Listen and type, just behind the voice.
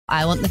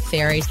I want the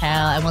fairy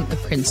tale. I want the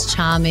Prince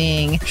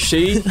Charming.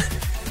 She,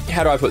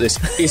 how do I put this,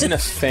 isn't a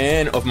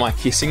fan of my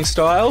kissing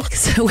style.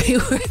 So we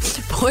were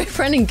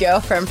boyfriend and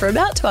girlfriend for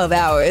about 12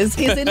 hours.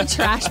 He's in a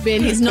trash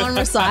bin. He's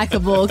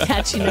non-recyclable.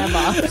 Catch you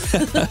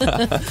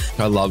never.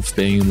 I love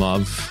being in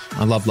love.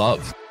 I love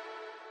love.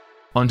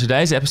 On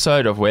today's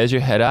episode of Where's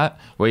Your Head At,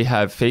 we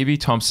have Phoebe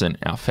Thompson,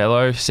 our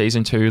fellow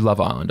Season 2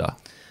 Love Islander.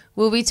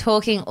 We'll be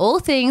talking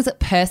all things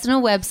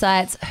personal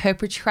websites, her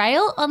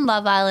portrayal on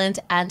Love Island,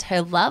 and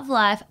her love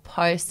life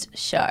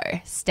post-show.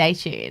 Stay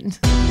tuned.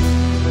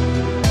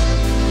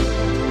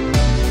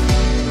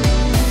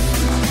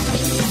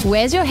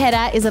 Where's Your Head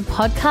At is a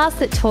podcast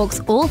that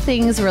talks all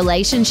things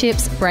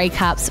relationships,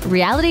 breakups,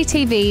 reality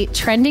TV,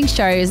 trending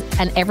shows,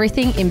 and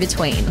everything in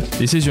between.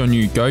 This is your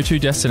new go-to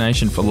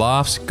destination for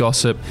laughs,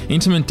 gossip,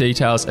 intimate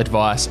details,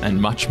 advice,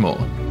 and much more.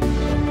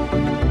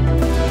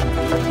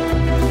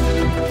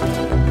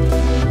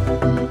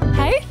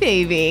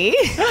 Phoebe.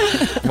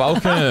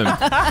 Welcome.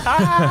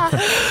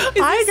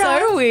 Hi,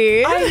 so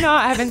weird. I know.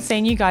 I haven't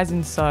seen you guys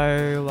in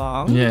so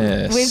long.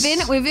 Yes.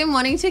 We've been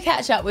wanting to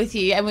catch up with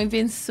you, and we've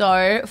been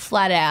so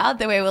flat out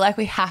that we were like,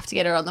 we have to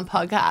get her on the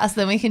podcast.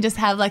 Then we can just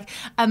have like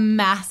a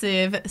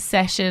massive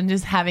session,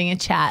 just having a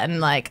chat and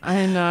like.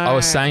 I know. I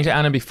was saying to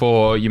Anna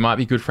before, you might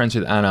be good friends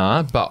with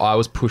Anna, but I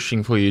was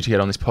pushing for you to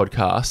get on this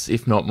podcast,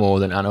 if not more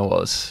than Anna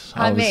was.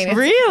 I mean,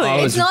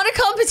 really? It's not a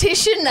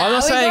competition now. I'm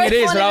not saying it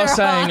is, but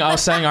I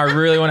was saying I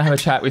really want to have a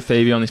chat with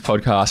Phoebe on this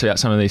podcast about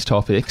some of these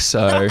topics,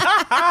 so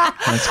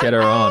let's get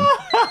her on.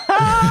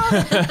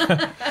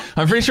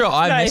 I'm pretty sure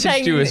I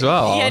messaged you as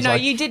well. Yeah, no,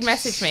 you did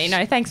message me.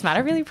 No, thanks, Matt.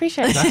 I really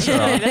appreciate it. That's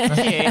right.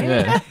 Thank you.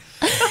 Yeah.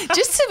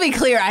 Just to be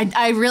clear,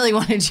 I really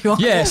wanted you on.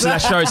 Yeah, so that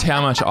shows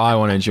how much I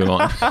wanted you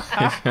on.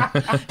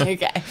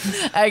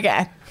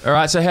 Okay. All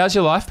right, so how's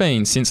your life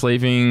been since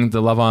leaving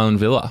the Love Island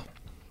villa?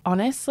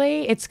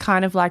 Honestly, it's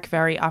kind of like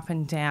very up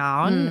and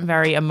down,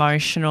 very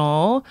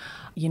emotional.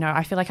 You know,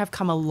 I feel like I've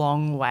come a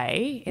long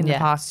way in the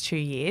past 2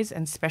 years,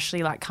 and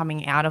especially like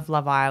coming out of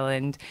Love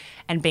Island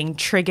and being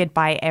triggered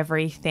by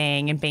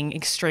everything and being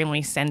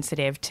extremely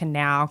sensitive to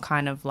now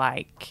kind of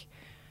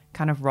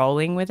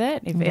rolling with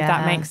it, if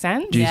that makes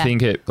sense. Do you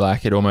think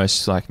it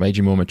almost like made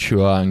you more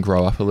mature and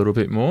grow up a little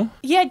bit more?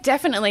 Yeah,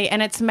 definitely.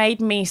 And it's made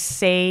me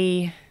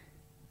see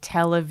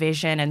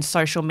television and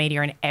social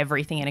media and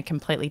everything in a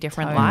completely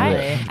different light.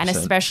 Yeah, and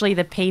especially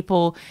the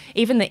people,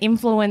 even the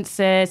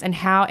influencers and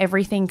how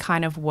everything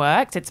kind of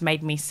works, it's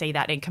made me see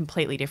that in a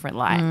completely different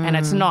light. And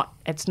it's not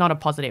a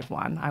positive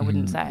one, I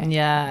wouldn't say.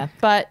 Yeah.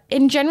 But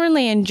in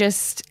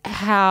just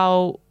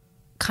how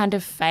kind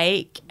of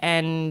fake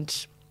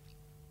and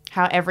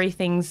how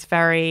everything's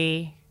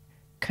very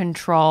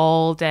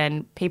controlled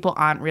and people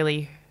aren't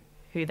really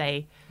who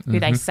they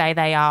say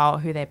they are, or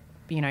who they're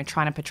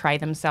trying to portray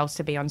themselves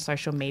to be on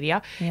social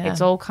media. Yeah. It's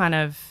all kind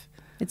of...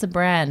 It's a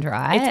brand,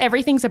 right?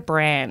 Everything's a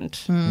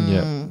brand.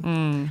 Yeah.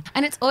 And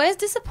it's always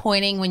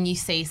disappointing when you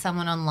see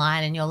someone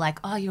online and you're like,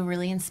 oh, you're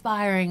really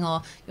inspiring,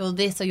 or you're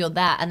this or you're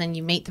that, and then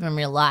you meet them in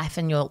real life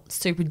and you're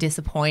super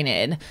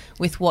disappointed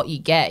with what you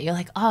get. You're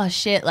like, oh,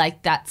 shit,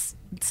 like that's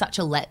such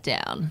a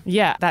letdown.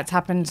 Yeah, that's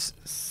happened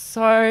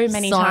so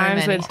many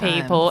times with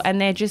people,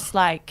 and they're just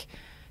like...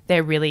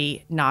 They're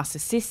really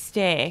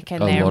narcissistic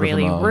and they're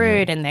really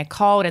rude and they're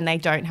cold and they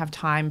don't have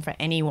time for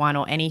anyone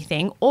or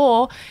anything,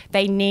 or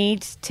they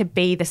need to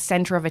be the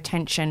center of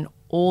attention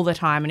all the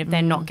time. And if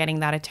they're not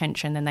getting that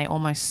attention, then they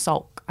almost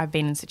sulk. I've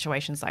been in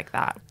situations like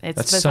that.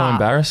 That's bizarre. So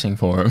embarrassing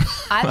for them.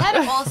 I've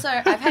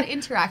had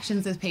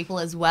interactions with people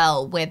as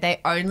well where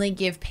they only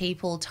give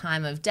people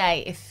time of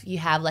day if you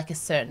have like a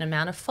certain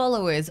amount of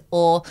followers,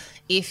 or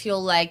if you're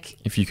like...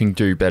 If you can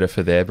do better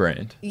for their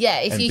brand.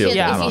 Yeah, if you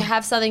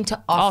have something to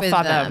offer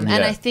them. Yeah.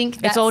 And I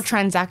think it's all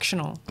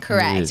transactional.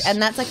 Correct.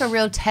 And that's like a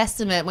real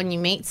testament when you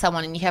meet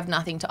someone and you have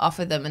nothing to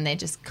offer them and they're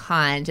just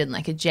kind and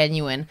like a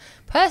genuine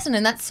person.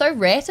 And that's so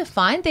rare to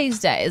find these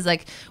days.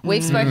 Like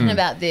we've spoken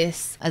about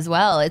this as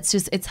well.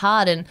 It's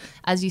hard. And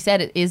as you said,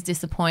 it is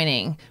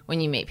disappointing when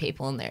you meet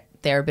people and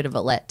they're a bit of a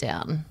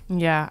letdown.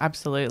 Yeah,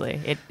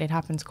 absolutely. It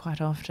happens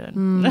quite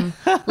often.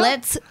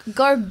 Let's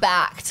go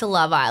back to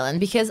Love Island,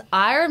 because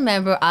I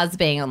remember us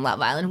being on Love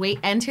Island. We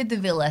entered the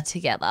villa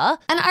together,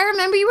 and I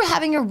remember you were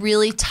having a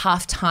really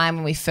tough time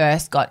when we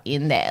first got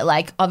in there.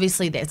 Like,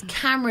 obviously there's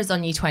cameras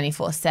on you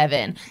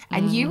 24/7,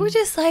 and you were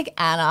just like,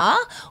 Anna,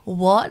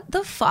 what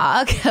the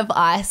fuck have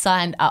I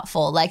signed up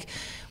for? Like,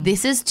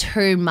 this is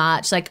too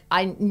much. Like,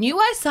 I knew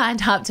I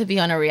signed up to be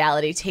on a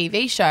reality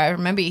TV show. I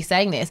remember you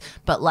saying this,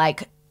 but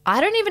like, I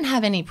don't even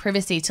have any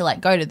privacy to like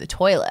go to the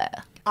toilet.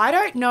 I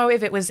don't know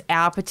if it was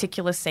our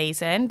particular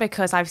season,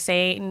 because I've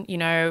seen,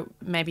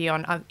 maybe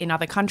in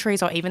other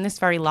countries, or even this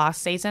very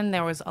last season,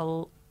 there was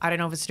I don't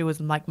know if it's to do with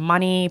like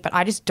money, but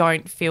I just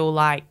don't feel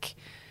like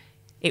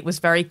it was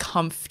very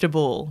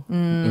comfortable.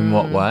 In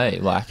what way?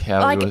 Like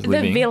how we were living?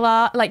 Like the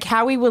villa, like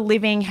how we were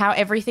living, how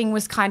everything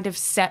was kind of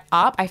set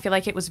up. I feel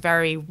like it was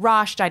very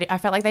rushed. I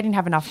felt like they didn't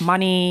have enough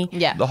money.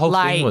 Yeah. The whole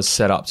thing was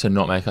set up to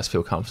not make us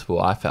feel comfortable,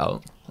 I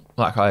felt.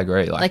 Like, I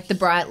agree. Like the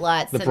bright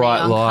lights, the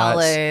bright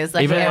lights. Colours.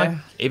 Like,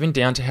 even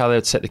down to how they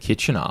would set the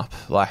kitchen up.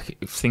 Like,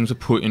 if things were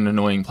put in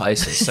annoying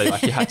places. So,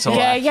 like, you had to,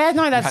 like...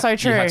 no, that's so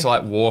true. You had to,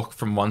 like, walk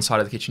from one side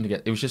of the kitchen to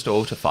get... It was just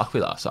all to fuck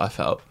with us, I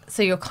felt.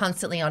 So you're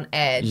constantly on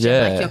edge.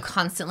 Yeah. And, like, you're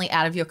constantly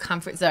out of your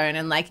comfort zone.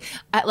 And, like,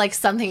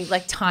 something,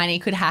 like, tiny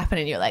could happen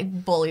and you're,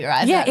 like, bawl your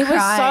eyes out it was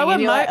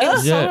crying,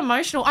 so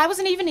emotional. I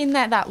wasn't even in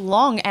there that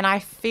long, and I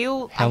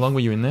feel... How long were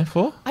you in there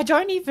for? I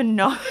don't even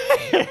know.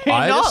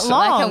 Not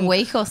long. Like a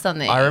week or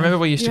something. I remember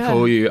we used to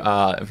call you,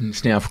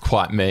 it's now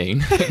quite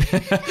mean,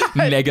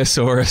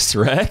 Negasaurus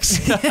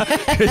Rex.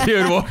 Because you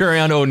would walk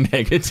around all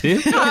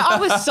negative. No, I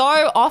was so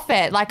off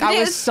it. Like, I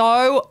was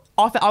so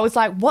off it. I was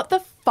like, what the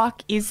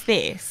fuck is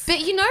this?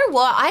 But you know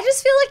what? I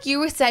just feel like you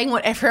were saying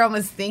what everyone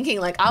was thinking.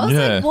 Like, I was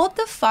like, what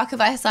the fuck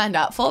have I signed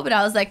up for? But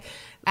I was like,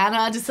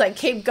 Anna, just like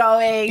keep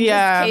going,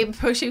 just keep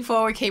pushing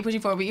forward.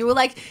 But you were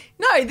like,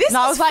 no, this is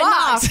I was fucked. like,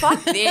 nah,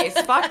 fuck this,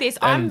 fuck this.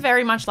 I'm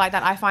very much like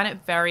that. I find it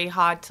very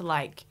hard to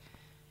like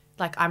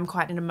I'm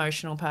quite an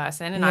emotional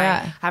person and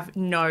I have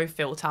no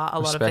filter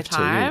a lot of the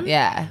time.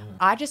 Yeah.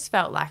 I just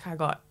felt like I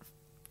got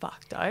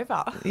fucked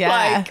over.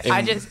 Yeah. Like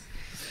I just,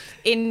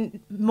 in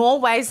more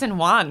ways than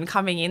one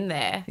coming in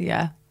there.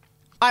 Yeah.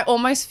 I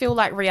almost feel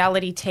like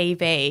reality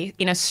TV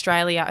in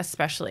Australia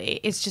especially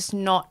is just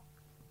not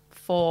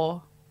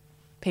for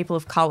people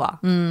of colour.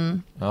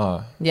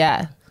 Oh.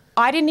 Yeah.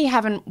 I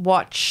haven't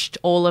watched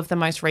all of the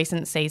most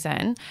recent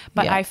season,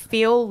 but I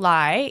feel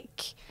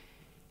like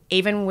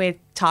even with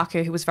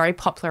Taku, who was very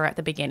popular at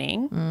the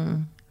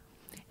beginning,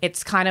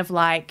 it's kind of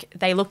like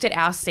they looked at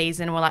our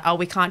season and were like, oh,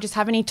 we can't just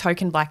have any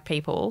token black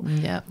people.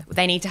 Yeah.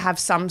 They need to have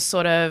some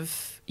sort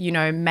of,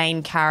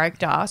 main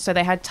character. So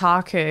they had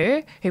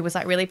Taku, who was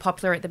like really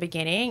popular at the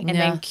beginning, and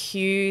then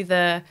cue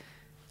the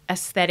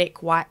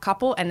aesthetic white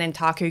couple, and then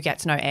Taku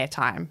gets no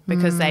airtime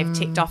because they've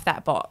ticked off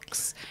that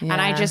box. Yeah.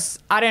 And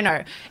I don't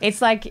know. It's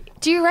like...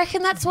 Do you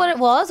reckon that's what it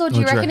was? Or do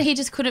you reckon he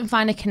just couldn't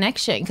find a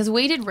connection? Because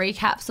we did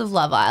recaps of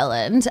Love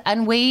Island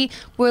and we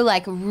were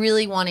like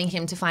really wanting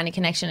him to find a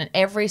connection, and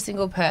every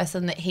single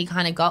person that he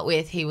kind of got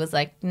with, he was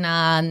like,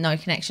 nah, no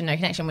connection,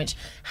 which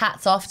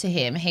hats off to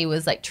him. He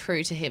was like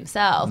true to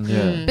himself.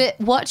 Yeah. But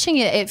watching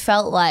it, it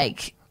felt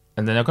like...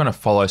 And then they're going to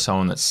follow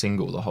someone that's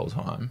single the whole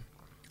time.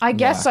 I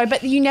guess so,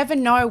 but you never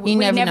know. We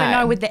never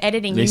know with the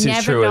editing. This you is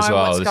never true know as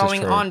well. what's This is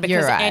going true. on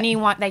because right.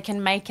 anyone, they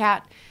can make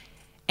out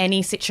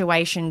any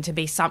situation to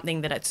be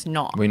something that it's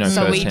not. We know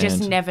so we firsthand.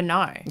 just never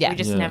know. Yeah. We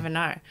just never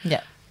know.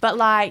 Yeah. But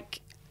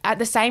like at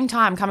the same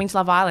time, coming to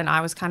Love Island,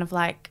 I was kind of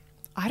like,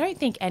 I don't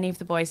think any of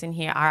the boys in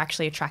here are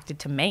actually attracted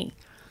to me.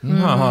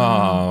 No,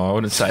 I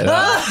wouldn't say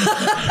that.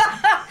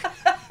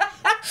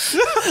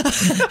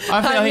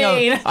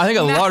 I think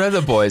a lot of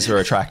the boys were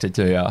attracted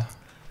to you.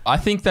 I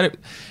think that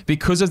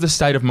because of the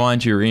state of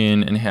mind you're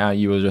in and how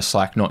you were just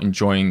like not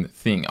enjoying the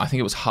thing, I think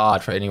it was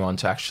hard for anyone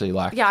to actually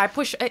like... Yeah, I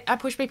push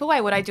people away.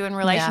 What I do in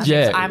relationships,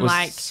 Yeah, I'm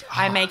like,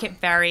 I make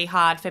it very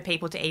hard for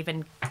people to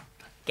even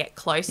get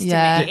close to me.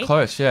 Get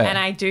close, yeah. And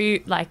I do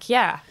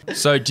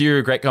So do you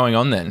regret going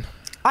on then?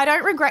 I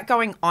don't regret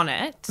going on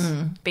it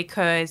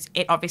because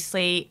it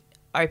obviously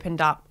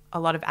opened up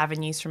a lot of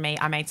avenues for me.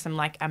 I made some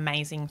like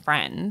amazing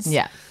friends.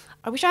 Yeah.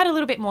 I wish I had a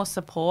little bit more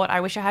support.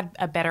 I wish I had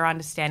a better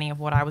understanding of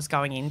what I was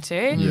going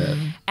into. Yeah.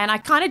 And I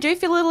kind of do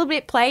feel a little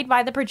bit played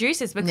by the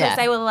producers because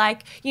they were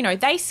like,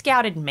 they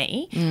scouted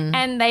me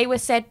and they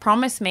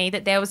promised me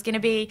that there was going to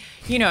be,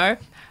 a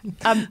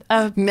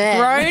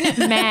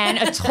grown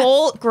man, a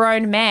tall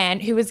grown man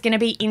who was going to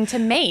be into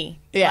me.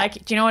 Yeah.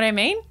 Like, do you know what I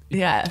mean?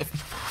 Yeah.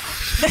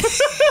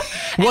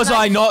 Was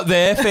I not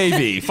there,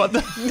 Phoebe?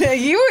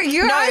 You were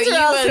you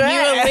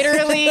were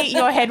literally,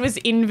 your head was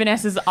in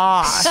Vanessa's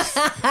ass.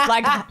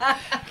 Like,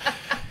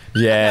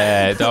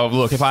 yeah.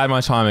 Look, if I had my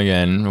time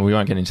again, we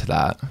won't get into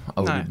that.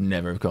 I would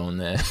never have gone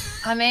there.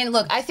 I mean,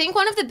 look, I think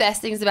one of the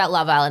best things about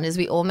Love Island is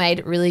we all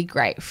made really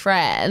great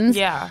friends.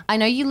 Yeah. I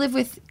know you live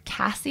with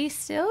Cassie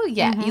still.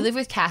 Yeah, you live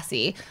with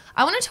Cassie.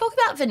 I want to talk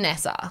about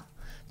Vanessa.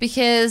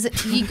 Because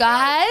you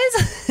guys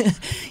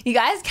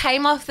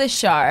came off the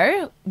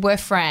show, were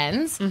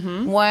friends,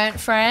 weren't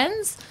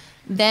friends.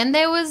 Then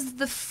there was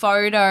the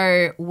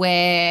photo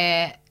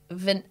where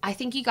I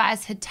think you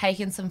guys had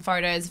taken some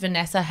photos.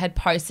 Vanessa had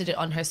posted it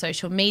on her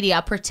social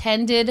media,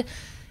 pretended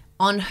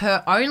on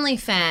her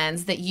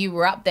OnlyFans that you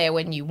were up there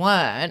when you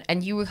weren't,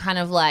 and you were kind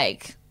of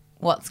like,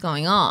 what's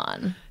going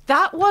on?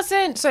 that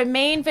wasn't, so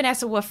me and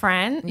Vanessa were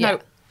friends. Yeah. No.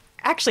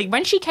 Actually,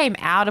 when she came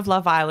out of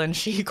Love Island,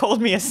 she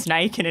called me a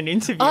snake in an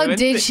interview. Oh,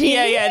 did she?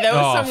 Yeah. There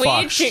was some fuck.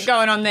 weird shit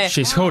going on there.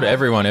 She's called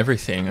everyone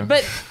everything.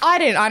 But I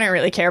don't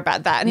really care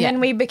about that. And Yeah. then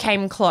we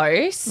became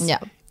close. Yeah.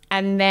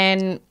 And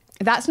then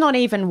that's not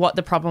even what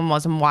the problem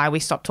was and why we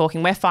stopped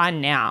talking. We're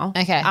fine now.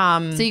 Okay.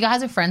 So you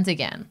guys are friends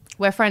again?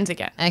 We're friends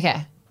again.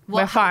 Okay.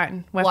 We're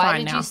fine. We're why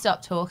fine did now. you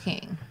stop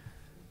talking?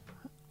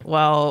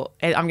 Well,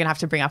 I'm going to have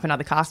to bring up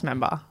another cast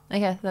member.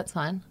 Okay, that's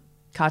fine.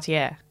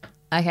 Cartier.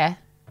 Okay.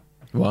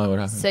 Why? What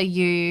happened? So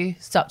you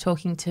stopped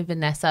talking to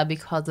Vanessa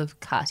because of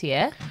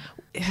Cartier?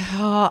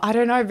 Oh, I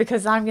don't know,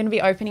 because I'm going to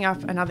be opening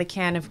up another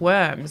can of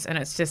worms, and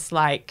it's just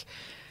like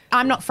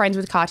I'm not friends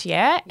with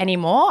Cartier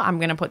anymore. I'm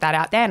going to put that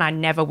out there, and I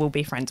never will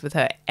be friends with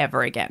her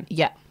ever again.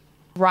 Yeah.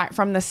 Right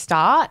from the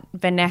start,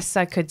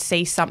 Vanessa could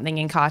see something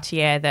in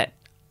Cartier that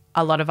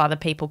a lot of other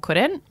people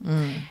couldn't.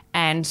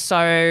 And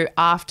so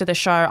after the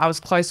show, I was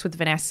close with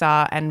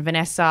Vanessa, and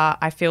Vanessa,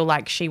 I feel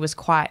like she was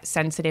quite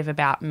sensitive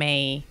about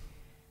me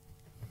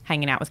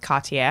hanging out with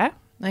Cartier.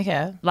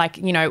 Okay. Like,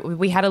 you know,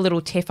 we had a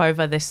little tiff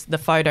over the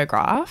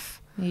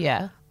photograph.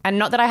 Yeah. And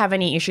not that I have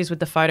any issues with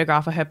the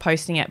photograph or her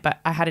posting it, but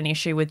I had an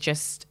issue with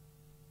just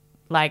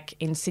like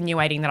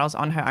insinuating that I was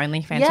on her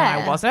OnlyFans when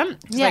I wasn't.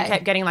 So I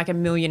kept getting like a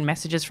million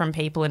messages from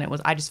people, and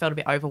I just felt a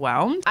bit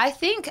overwhelmed. I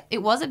think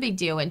it was a big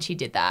deal when she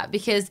did that,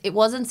 because it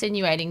was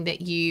insinuating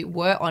that you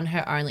were on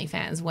her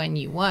OnlyFans when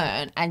you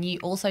weren't, and you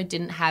also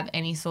didn't have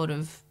any sort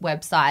of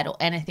website or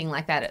anything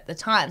like that at the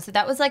time. So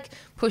that was like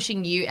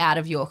pushing you out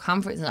of your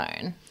comfort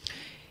zone.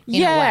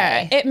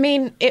 Yeah,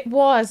 it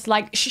was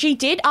like, she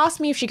did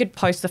ask me if she could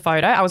post the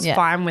photo. I was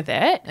fine with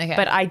it,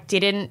 but I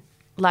didn't.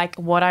 Like,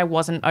 what I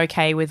wasn't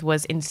okay with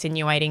was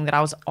insinuating that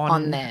I was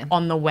on the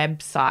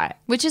website.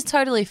 Which is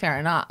totally fair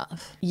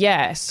enough.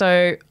 Yeah.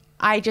 So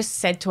I just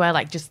said to her,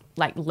 like, just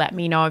like, let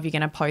me know if you're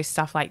going to post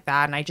stuff like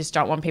that. And I just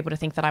don't want people to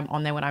think that I'm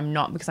on there when I'm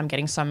not, because I'm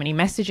getting so many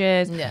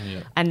messages.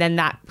 Yeah. And then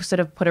that sort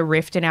of put a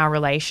rift in our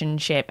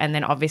relationship. And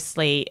then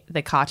obviously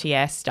the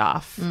Cartier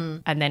stuff.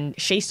 And then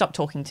she stopped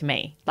talking to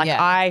me. Like,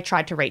 I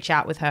tried to reach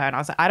out with her, and I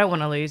was like, I don't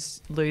want to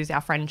lose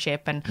our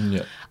friendship.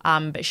 And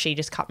but she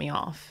just cut me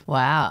off.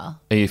 Wow.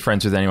 Are you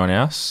friends with anyone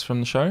else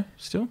from the show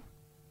still?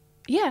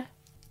 Yeah.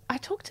 I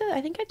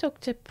think I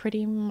talked to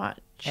pretty much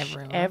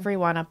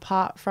everyone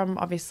apart from,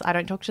 obviously, I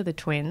don't talk to the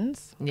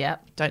twins.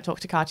 Yep. Don't talk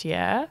to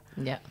Cartier.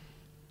 Yep.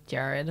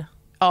 Jared.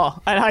 Oh,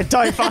 and I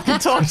don't fucking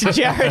talk to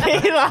Jared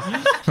either.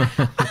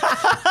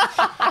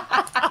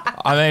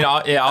 I mean,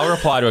 I'll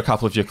reply to a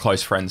couple of your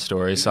close friend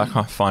stories. So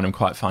I find them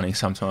quite funny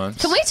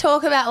sometimes. Can we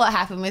talk about what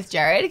happened with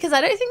Jared? Because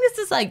I don't think this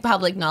is like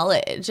public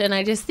knowledge, and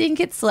I just think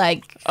it's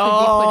like could be put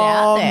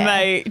out there.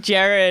 Mate,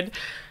 Jared.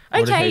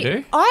 What did he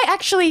do? I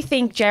actually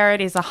think Jared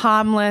is a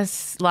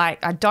harmless,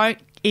 like, I don't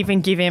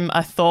even give him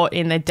a thought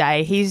in the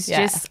day. He's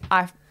just,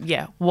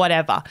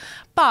 whatever.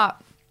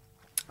 But,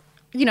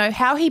 you know,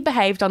 how he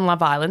behaved on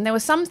Love Island, there were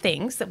some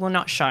things that were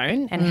not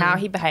shown, and how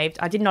he behaved,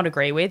 I did not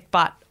agree with,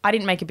 but I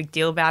didn't make a big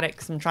deal about it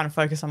because I'm trying to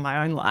focus on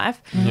my own life.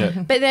 Yeah.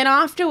 But then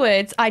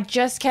afterwards, I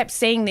just kept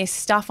seeing this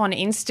stuff on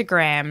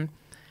Instagram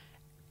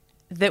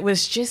that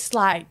was just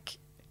like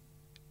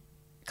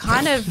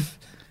kind of...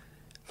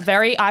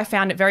 I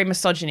found it very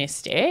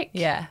misogynistic.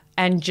 Yeah.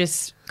 And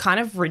just kind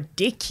of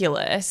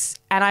ridiculous.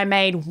 And I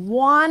made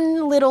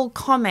one little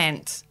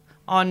comment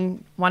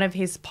on one of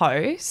his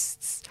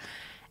posts,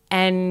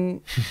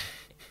 and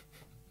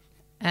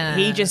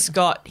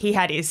he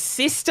had his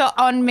sister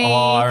on me.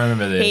 Oh, I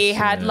remember this. He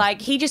had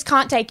he just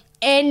can't take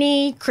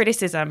any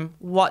criticism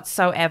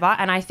whatsoever.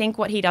 And I think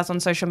what he does on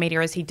social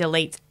media is he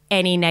deletes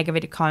any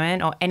negative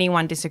comment or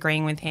anyone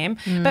disagreeing with him.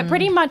 But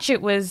pretty much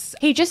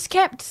he just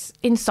kept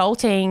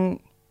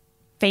insulting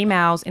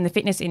females in the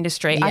fitness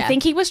industry. Yeah. I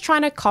think he was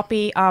trying to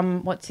copy,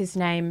 what's his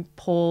name,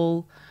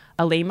 Paul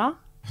Alima.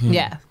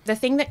 Yeah. The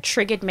thing that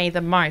triggered me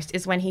the most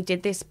is when he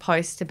did this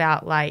post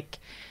about like,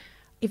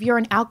 if you're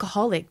an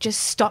alcoholic,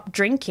 just stop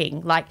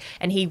drinking.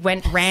 And he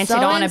ranted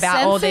on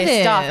about all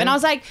this stuff. And I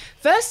was like,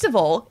 first of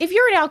all, if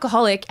you're an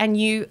alcoholic and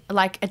you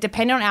are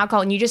dependent on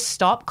alcohol and you just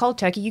stop cold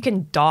turkey, you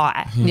can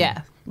die.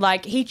 Yeah.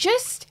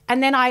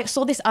 And then I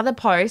saw this other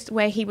post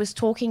where he was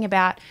talking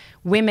about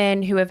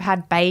women who have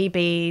had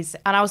babies.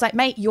 And I was like,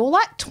 mate, you're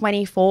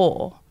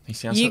 24.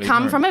 You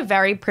come from a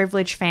very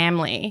privileged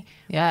family.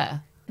 Yeah.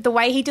 The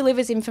way he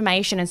delivers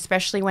information,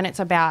 especially when it's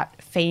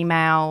about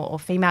female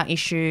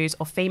issues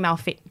or female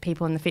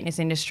people in the fitness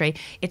industry,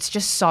 it's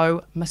just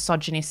so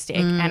misogynistic.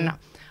 And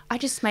I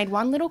just made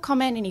one little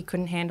comment and he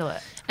couldn't handle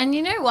it. And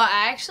you know what?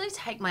 I actually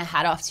take my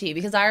hat off to you,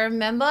 because I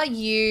remember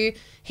he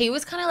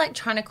was kind of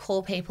trying to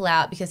call people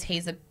out because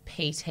he's a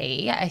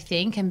PT, I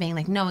think, and being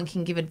like, no one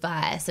can give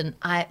advice, and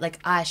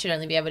I should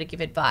only be able to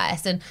give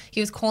advice. And he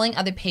was calling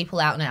other people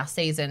out in our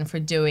season for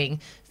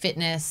doing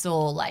fitness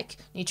or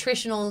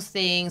nutritional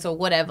things or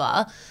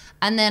whatever.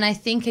 And then I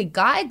think a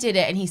guy did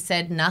it and he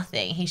said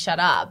nothing. He shut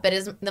up. But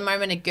the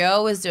moment a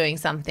girl was doing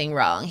something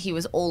wrong, he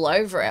was all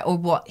over it, or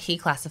what he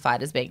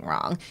classified as being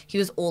wrong. He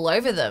was all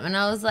over them. And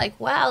I was like,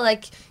 wow,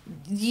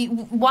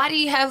 why do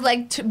you have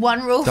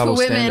one rule Double for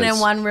women standards.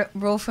 and one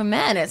rule for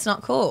men? It's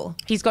not cool.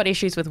 He's got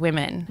issues with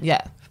women.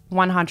 Yeah.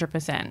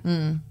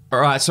 100%. All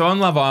right, so on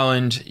Love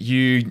Island,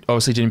 you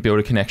obviously didn't build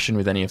a connection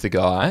with any of the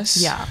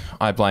guys. Yeah.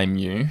 I blame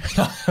you.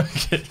 Matt's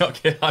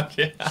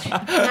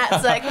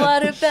like,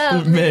 what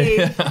about me?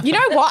 You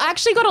know what? I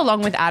actually got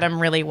along with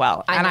Adam really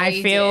well. I know I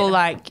you feel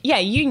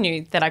did. you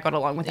knew that I got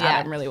along with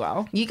Adam really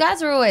well. You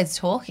guys were always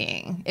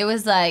talking. It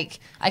was I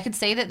could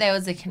see that there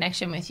was a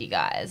connection with you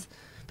guys.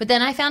 But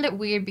then I found it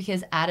weird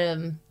because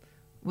Adam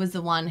was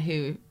the one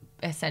who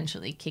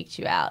essentially kicked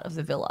you out of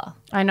the villa.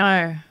 I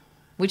know.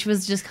 which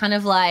was just kind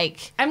of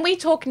like... And we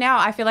talk now.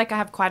 I feel like I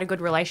have quite a good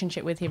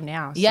relationship with him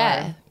now. So.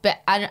 Yeah, but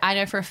I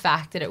know for a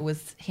fact that it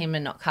was him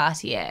and not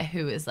Cartier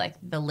who was like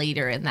the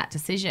leader in that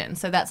decision.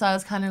 So that's why I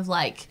was kind of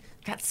like,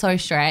 that's so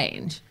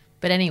strange.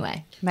 But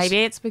anyway.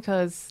 Maybe it's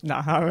because...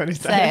 No, I wouldn't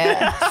say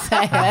it.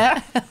 Say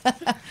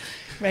it.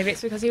 Maybe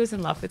it's because he was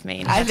in love with me.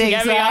 And I think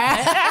so.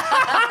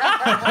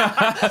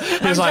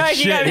 He's like,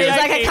 shit. He's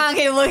like, I can't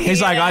keep looking.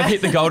 He's like, I've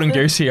hit the golden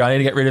goose here. I need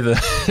to get rid of the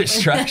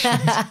distractions.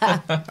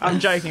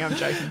 I'm joking.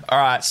 All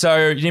right.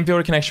 So you didn't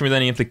build a connection with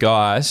any of the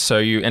guys. So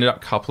you ended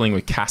up coupling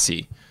with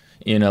Cassie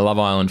in a Love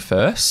Island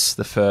first,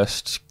 the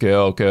first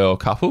girl-girl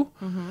couple.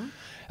 Mm-hmm.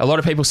 A lot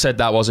of people said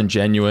that wasn't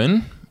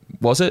genuine.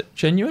 Was it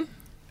genuine?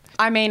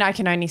 I mean, I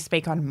can only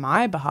speak on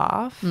my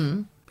behalf.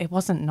 It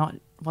wasn't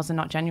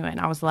not genuine.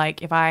 I was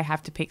like, if I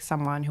have to pick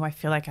someone who I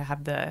feel like I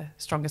have the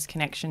strongest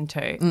connection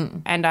to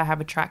and I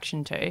have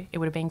attraction to, it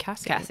would have been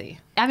Cassie.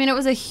 I mean, it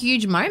was a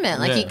huge moment.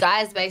 Like, you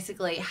guys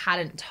basically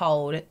hadn't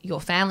told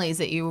your families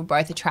that you were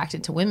both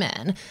attracted to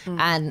women.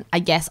 And I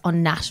guess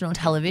on national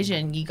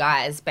television, you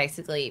guys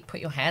basically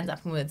put your hands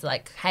up and was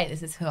like, hey,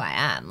 this is who I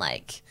am.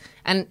 Like,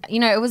 and, you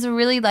know, it was a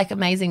really, like,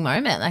 amazing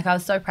moment. Like, I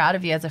was so proud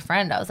of you as a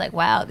friend. I was like,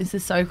 wow, this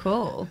is so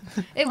cool.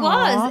 It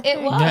was.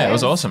 Yeah, it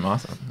was awesome.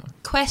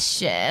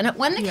 Question,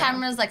 when the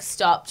cameras like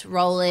stopped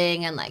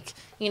rolling and like,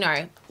 you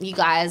know, you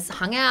guys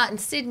hung out in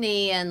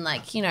Sydney and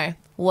like, you know,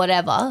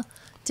 whatever,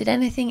 did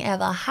anything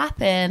ever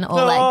happen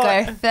or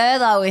like go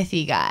further with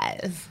you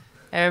guys?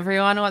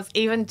 Everyone wants,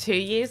 even 2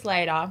 years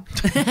later,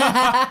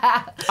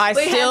 I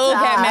still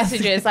get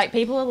messages. Like,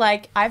 people are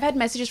like, I've had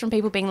messages from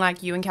people being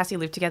like, you and Cassie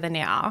live together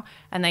now,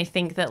 and they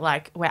think that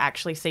like we're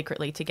actually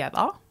secretly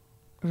together.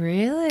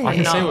 Really? I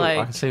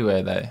can see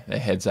where their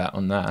head's at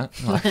on that.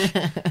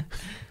 Like,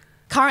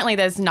 currently,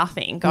 there's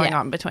nothing going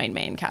on between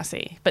me and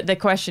Cassie. But the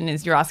question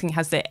is, you're asking,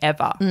 has there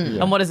ever?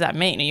 And what does that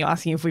mean? Are you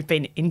asking if we've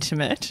been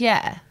intimate?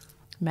 Yeah.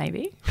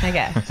 Maybe.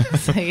 Okay.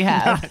 So you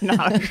have. No.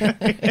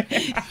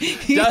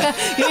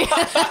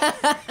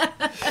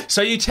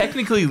 So you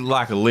technically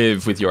like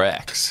live with your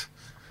ex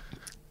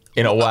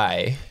in a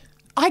way.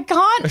 I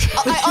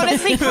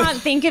honestly can't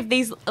think of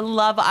these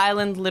Love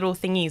Island little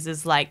thingies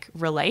as like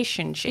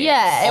relationships.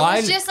 Yeah,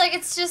 it's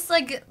just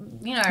like,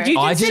 you know. Do you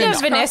consider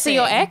Vanessa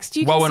your ex?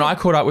 When I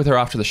caught up with her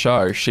after the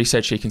show, she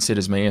said she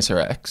considers me as her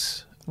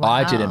ex. Wow.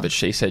 I didn't, but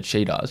she said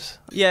she does.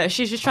 Yeah,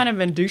 she's just trying to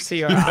Medusa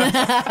your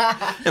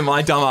ass. And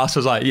my dumb ass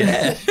was like,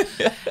 yeah.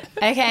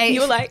 Okay.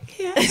 You were like,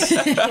 yeah.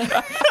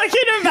 I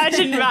can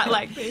imagine Matt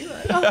like me.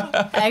 Like,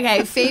 oh.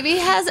 Okay, Phoebe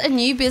has a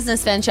new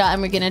business venture and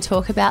we're going to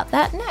talk about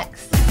that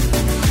next.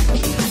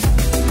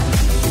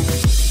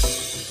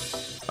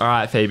 All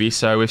right, Phoebe.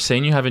 So we've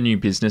seen you have a new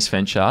business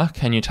venture.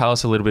 Can you tell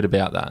us a little bit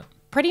about that?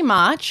 Pretty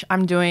much.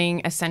 I'm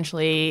doing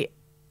essentially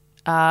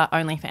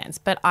OnlyFans,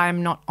 but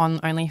I'm not on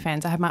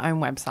OnlyFans. I have my own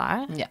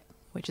website,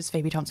 which is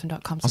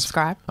phoebethompson.com.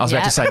 Subscribe. I was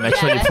about to say, make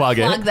sure you plug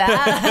it. Plug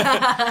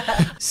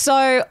that.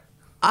 So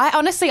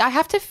I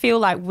have to feel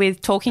like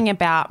with talking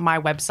about my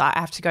website, I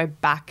have to go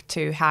back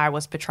to how I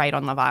was portrayed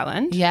on Love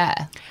Island.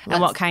 Yeah.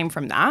 And what came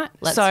from that.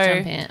 Let's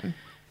jump in.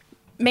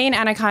 Me and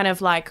Anna kind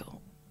of like,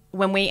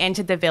 when we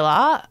entered the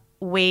villa,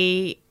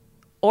 we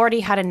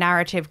already had a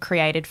narrative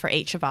created for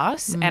each of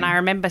us. And I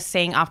remember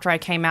after I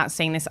came out,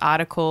 seeing this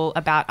article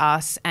about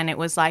us, and it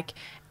was like,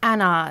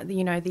 Anna,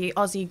 you know, the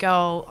Aussie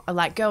girl,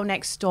 like girl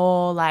next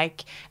door,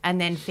 like, and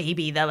then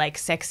Phoebe, the like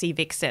sexy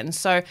vixen.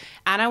 So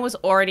Anna was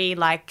already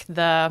like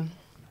the,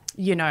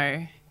 you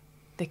know,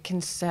 the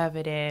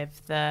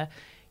conservative, the,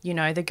 you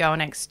know, the girl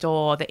next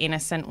door, the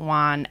innocent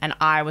one. And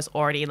I was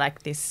already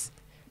like this,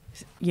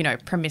 you know,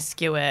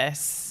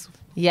 promiscuous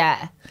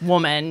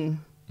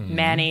woman,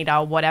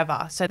 man-eater,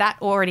 whatever. So that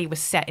already was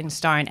set in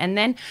stone. And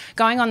then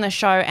going on the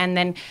show and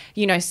then,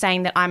 you know,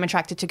 saying that I'm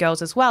attracted to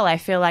girls as well, I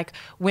feel like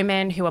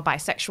women who are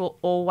bisexual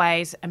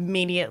always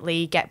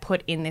immediately get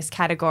put in this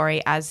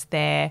category as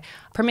they're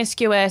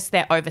promiscuous,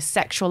 they're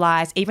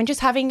over-sexualized, even just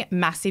having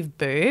massive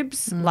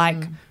boobs,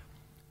 like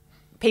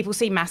people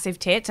see massive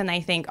tits and they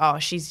think, oh,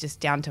 she's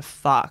just down to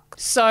fuck.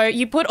 So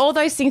you put all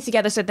those things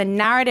together. So the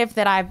narrative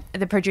that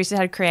the producer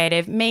had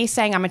created, me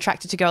saying I'm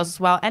attracted to girls as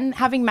well, and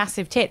having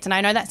massive tits. And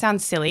I know that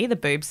sounds silly, the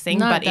boobs thing,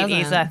 but it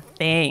is a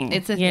thing.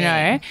 It's a thing. You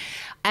know?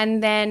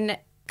 And then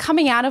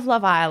coming out of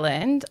Love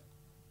Island,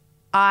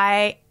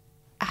 I,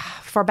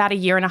 for about a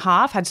year and a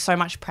half, had so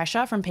much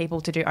pressure from people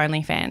to do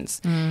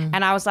OnlyFans.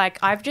 And I was like,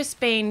 I've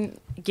just been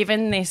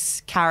given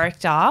this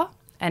character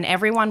and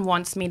everyone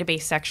wants me to be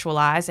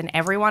sexualized and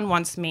everyone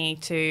wants me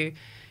to,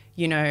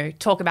 you know,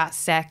 talk about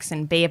sex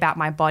and be about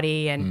my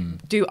body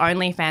and do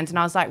OnlyFans. And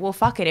I was like, well,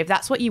 fuck it. If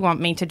that's what you want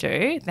me to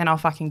do, then I'll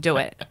fucking do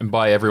it. And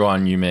by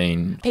everyone, you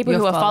mean? People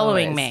who are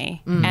following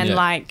me. And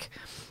like,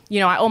 you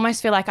know, I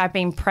almost feel like I've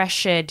been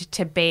pressured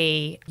to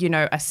be, you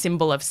know, a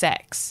symbol of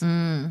sex.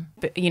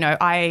 But, you know,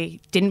 I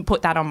didn't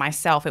put that on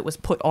myself. It was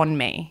put on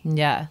me.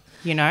 Yeah.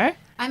 You know?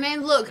 I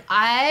mean, look,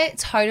 I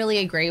totally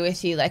agree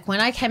with you. Like,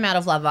 when I came out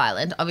of Love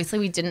Island, obviously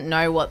we didn't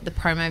know what the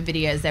promo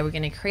videos they were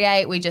going to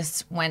create. We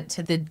just went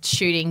to the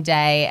shooting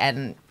day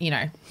and, you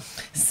know,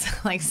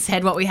 like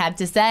said what we had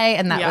to say,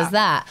 and that was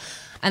that.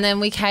 And then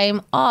we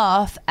came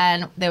off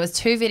and there was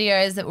 2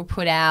 videos that were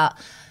put out.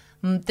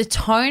 The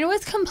tone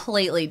was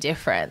completely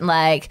different.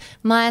 Like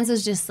mine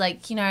was just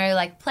like, you know,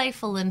 like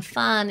playful and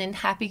fun and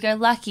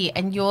happy-go-lucky,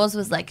 and yours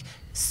was like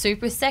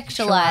super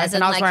sexualized.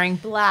 And I was like, wearing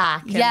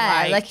black.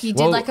 Yeah, and like you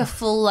did like a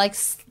full like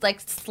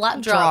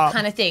slut drop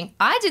kind of thing.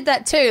 I did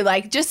that too.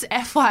 Like just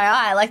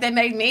FYI, like they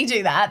made me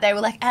do that. They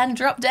were like, and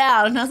drop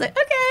down, and I was like,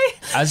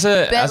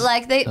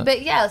 okay.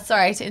 But yeah,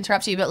 sorry to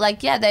interrupt you, but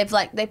like yeah,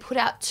 they put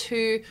out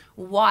 2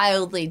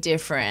 wildly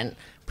different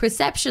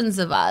perceptions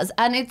of us,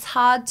 and it's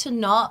hard to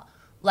not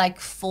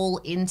like fall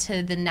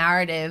into the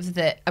narrative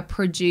that a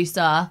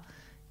producer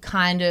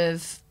kind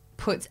of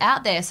puts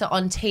out there. So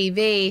on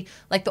TV,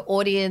 like the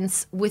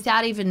audience,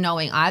 without even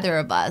knowing either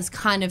of us,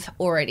 kind of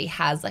already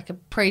has like a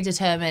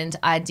predetermined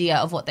idea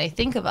of what they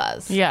think of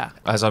us. Yeah.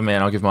 As a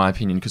man, I'll give my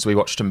opinion because we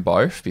watched them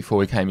both before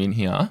we came in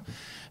here.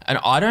 And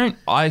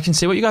I can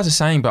see what you guys are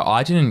saying, but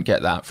I didn't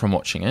get that from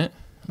watching it.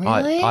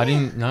 Really? I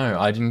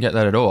didn't get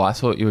that at all. I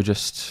thought you were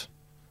just...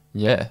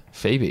 Yeah,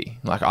 Phoebe.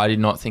 Like, I did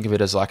not think of it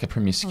as like a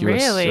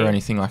promiscuous or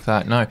anything like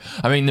that. No,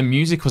 I mean the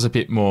music was a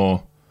bit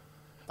more,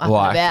 a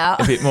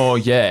bit more,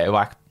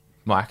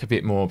 like a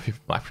bit more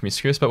like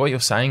promiscuous. But what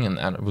you're saying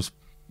and it was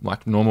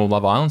like normal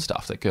Love Island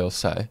stuff that girls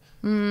say.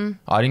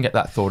 I didn't get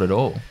that thought at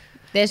all.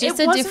 There's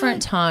just a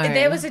different tone.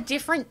 There was a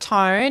different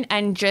tone,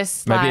 and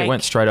just maybe it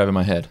went straight over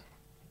my head.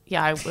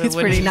 Yeah, it's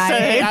pretty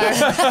naive.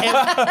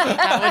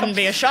 That wouldn't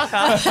be a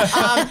shocker.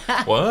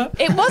 What?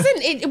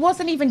 It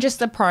wasn't even just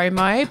the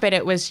promo, but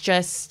it was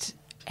just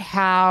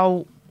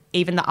how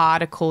even the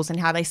articles and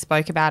how they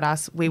spoke about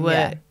us.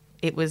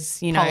 It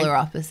was, you know,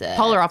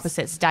 polar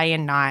opposites, day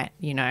and night.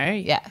 You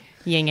know,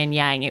 yin and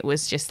yang. It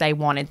was just they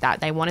wanted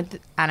that. They wanted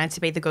Anna to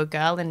be the good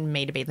girl and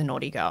me to be the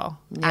naughty girl.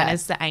 Yeah.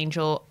 Anna's the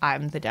angel.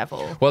 I'm the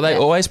devil. Well, they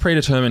always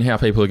predetermine how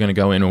people are going to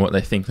go in and what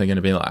they think they're going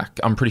to be like.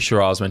 I'm pretty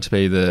sure I was meant to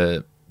be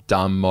the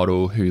dumb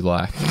model who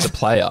like is a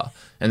player,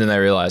 and then they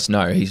realize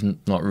no, he's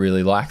not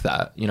really like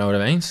that. You know what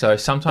I mean? So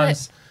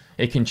sometimes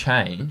it can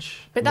change.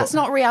 But that's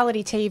not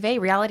reality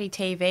TV. Reality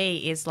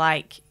TV is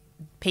like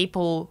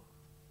people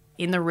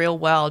in the real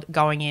world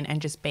going in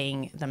and just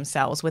being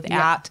themselves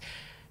without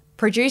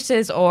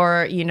producers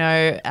or, you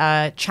know,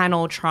 a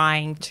channel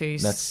trying to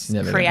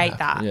create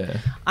that. Yeah.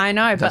 I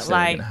know, that's but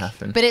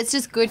like, but it's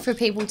just good for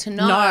people to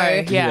know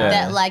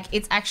that like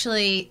it's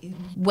actually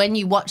when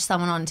you watch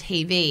someone on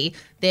TV,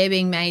 they're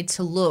being made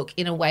to look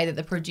in a way that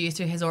the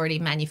producer has already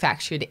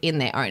manufactured in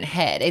their own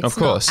head. It's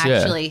not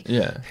actually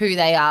who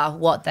they are,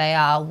 what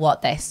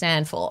they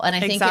stand for. And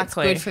I think it's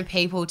good for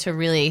people to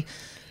really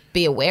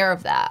be aware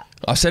of that.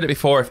 I've said it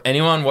before, if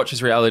anyone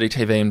watches reality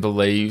TV and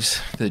believes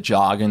the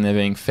jargon they're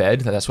being fed,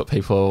 that that's what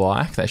people are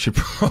like, they should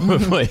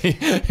probably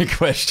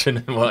question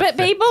what. But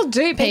people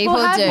do. People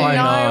have do. no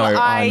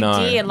I know.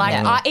 idea. Like,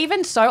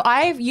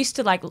 I used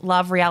to like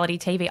love reality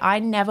TV. I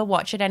never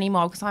watch it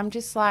anymore because I'm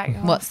just like,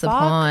 what's the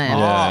point?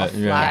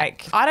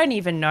 Like, I don't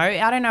even know.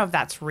 I don't know if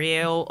that's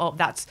real or if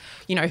that's,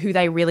 you know, who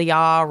they really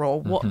are or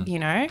what, you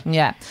know?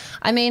 Yeah.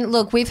 I mean,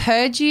 look, we've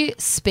heard you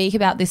speak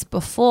about this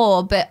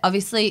before, but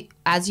obviously,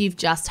 as you've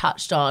just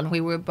touched on,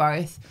 we were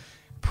both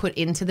put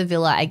into the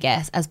villa, I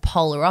guess, as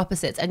polar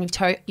opposites. And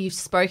you've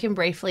spoken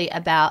briefly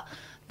about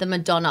the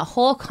Madonna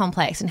whore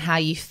complex and how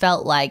you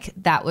felt like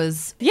that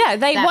was... Yeah,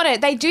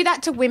 they do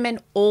that to women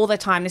all the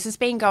time. This has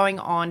been going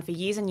on for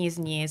years and years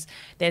and years.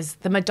 There's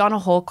the Madonna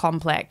whore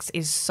complex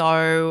is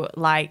so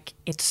like,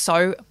 it's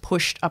so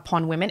pushed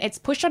upon women. It's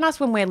pushed on us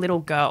when we're little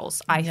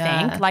girls, I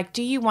think. Like,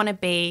 do you want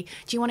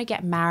to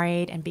get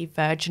married and be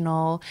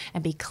virginal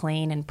and be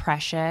clean and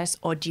precious,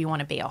 or do you want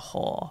to be a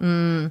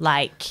whore?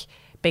 Like...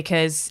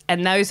 Because,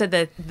 and those are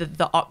the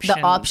options.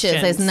 The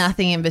options. There's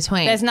nothing in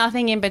between. There's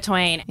nothing in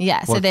between.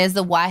 Yeah. So there's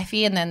the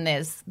wifey and then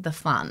there's the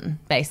fun,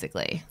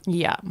 basically.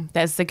 Yeah.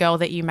 There's the girl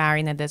that you marry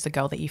and then there's the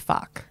girl that you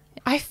fuck.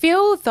 I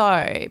feel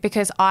though,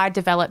 because I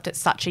developed at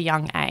such a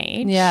young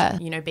age,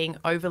 you know, being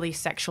overly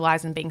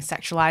sexualized and being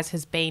sexualized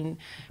has been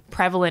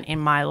prevalent in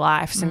my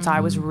life since I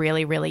was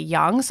really, really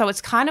young. So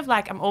it's kind of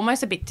like I'm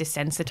almost a bit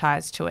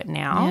desensitized to it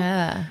now.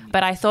 Yeah.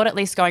 But I thought at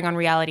least going on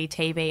reality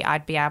TV,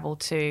 I'd be able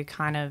to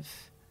kind of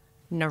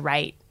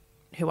narrate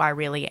who I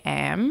really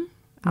am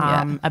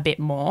a bit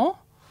more.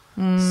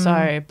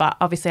 So, but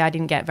obviously I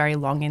didn't get very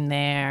long in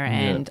there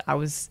and I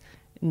was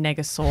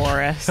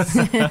Negasaurus.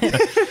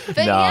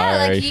 But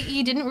like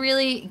you didn't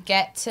really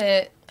get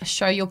to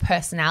show your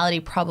personality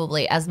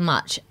probably as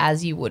much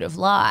as you would have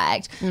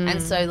liked. And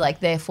so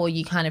like therefore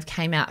you kind of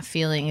came out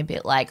feeling a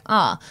bit like,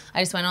 I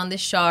just went on this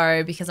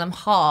show because I'm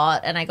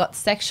hot and I got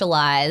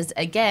sexualized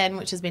again,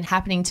 which has been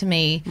happening to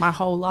me my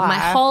whole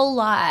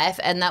life.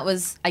 And that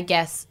was, I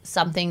guess,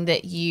 something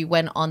that you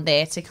went on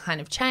there to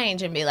kind of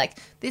change and be like,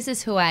 this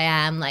is who I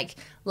am, like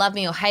love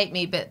me or hate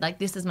me, but like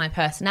this is my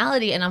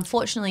personality. And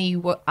unfortunately you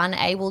were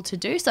unable to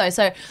do so.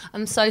 So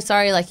I'm so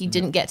sorry like you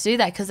didn't get to do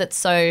that because it's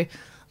so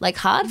like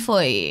hard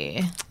for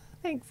you.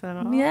 Thanks,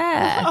 Anna.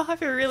 Yeah. I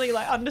feel really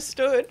like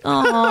understood.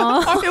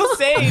 I feel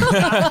seen.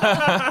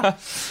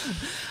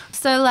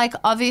 So like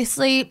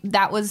obviously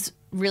that was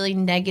really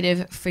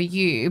negative for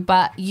you,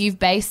 but you've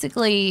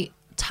basically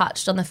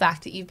touched on the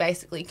fact that you've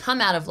basically come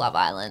out of Love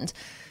Island.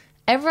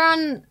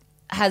 Everyone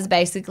has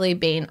basically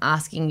been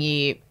asking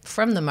you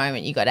from the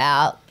moment you got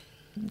out,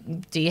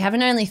 do you have an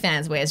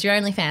OnlyFans? Where's your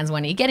OnlyFans?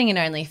 When are you getting an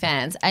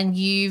OnlyFans? And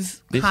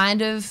you've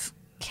kind of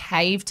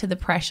caved to the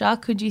pressure,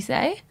 could you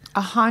say?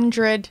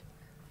 100%.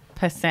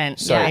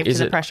 So is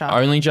it pressure.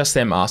 Only just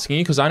them asking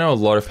you? Because I know a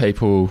lot of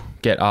people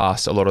get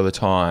asked a lot of the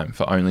time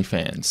for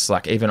OnlyFans.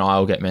 Like even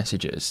I'll get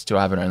messages, do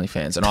I have an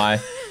OnlyFans? And I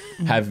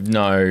have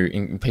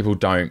people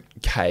don't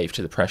cave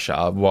to the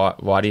pressure.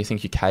 Why do you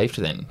think you caved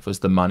then? Was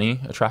the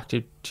money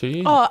attracted to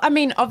you? Oh, I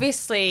mean,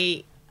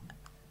 obviously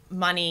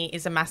money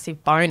is a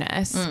massive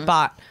bonus,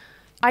 but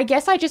I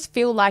guess I just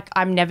feel like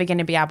I'm never going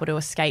to be able to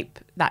escape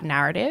that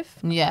narrative.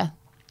 Yeah.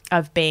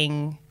 Of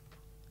being,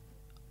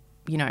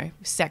 you know,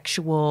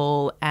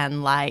 sexual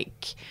and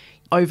like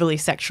overly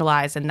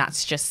sexualized, and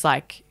that's just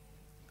like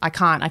I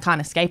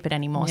can't escape it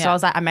anymore. Yeah. So I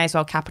was like, I may as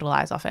well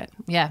capitalize off it.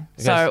 Yeah.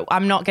 So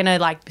I'm not gonna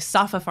like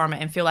suffer from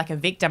it and feel like a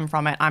victim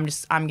from it.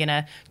 I'm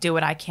gonna do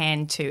what I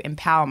can to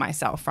empower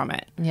myself from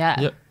it. Yeah.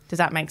 Yep. Does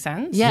that make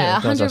sense? Yeah,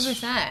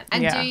 100%.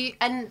 And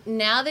and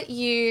now that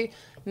you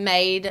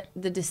made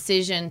the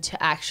decision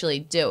to actually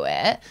do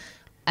it,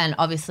 and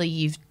obviously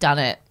you've done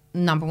it,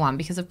 number one,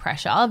 because of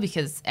pressure,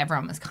 because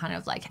everyone was kind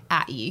of like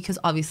at you, because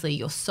obviously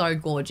you're so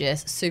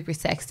gorgeous, super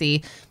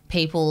sexy.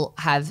 People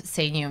have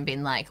seen you and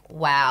been like,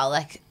 wow,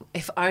 like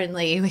if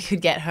only we could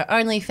get her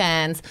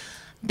OnlyFans.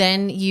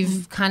 Then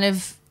you've kind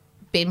of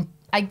been,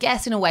 I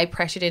guess, in a way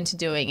pressured into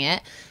doing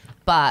it,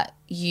 but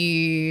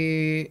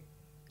you,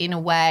 in a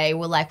way,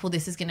 were like, well,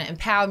 this is going to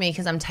empower me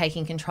because I'm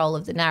taking control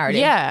of the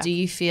narrative. Yeah. Do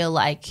you feel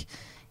like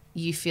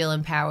you feel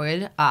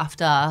empowered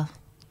after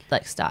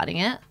like starting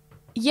it?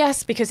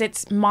 Yes, because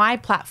it's my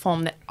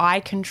platform that I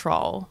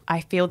control.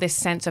 I feel this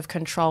sense of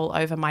control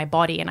over my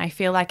body. And I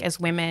feel like as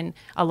women,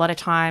 a lot of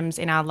times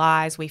in our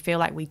lives, we feel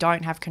like we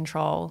don't have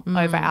control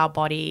over our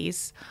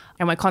bodies.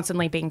 And we're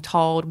constantly being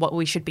told what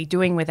we should be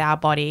doing with our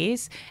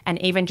bodies. And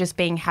even just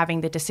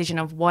having the decision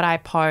of what I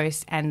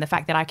post and the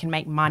fact that I can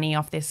make money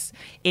off this,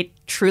 it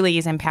truly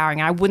is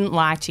empowering. I wouldn't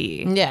lie to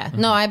you. Yeah.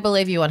 No, I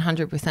believe you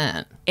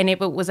 100%. And if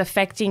it was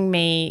affecting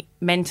me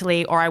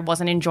mentally or I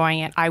wasn't enjoying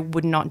it, I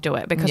would not do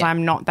it because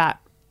I'm not that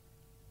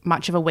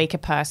much of a weaker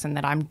person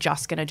that I'm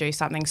just going to do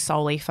something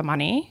solely for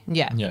money.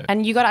 Yeah.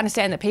 And you got to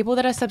understand that people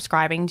that are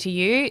subscribing to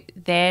you,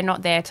 they're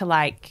not there to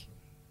like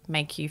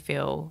make you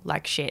feel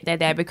like shit. They're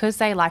there because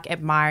they like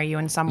admire you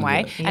in some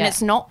way. Yeah. And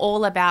it's not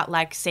all about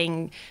like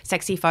seeing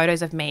sexy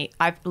photos of me.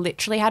 I've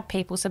literally had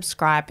people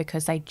subscribe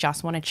because they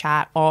just want to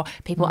chat, or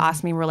people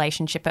ask me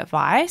relationship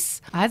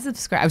advice. I'd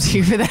subscribe to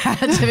you for that,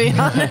 to be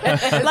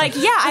honest. Like,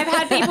 yeah, I've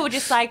had people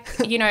just like,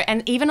 you know,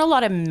 and even a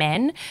lot of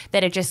men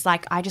that are just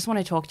like, I just want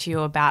to talk to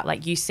you about,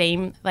 like, you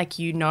seem like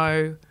you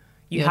know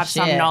you your have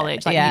shit. some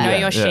knowledge, like you know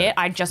your Yeah. shit.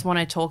 I just want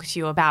to talk to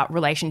you about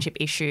relationship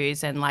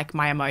issues and like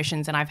my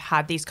emotions. And I've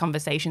had these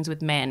conversations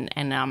with men,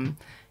 and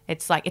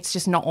it's like it's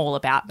just not all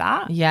about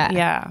that.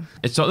 Yeah.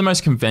 It's not the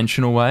most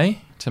conventional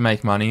way to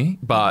make money,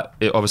 but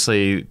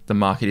obviously the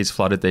market is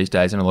flooded these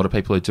days and a lot of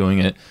people are doing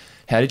it.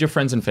 How did your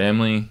friends and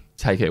family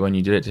take it when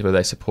you did it? Were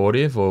they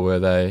supportive or were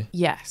they?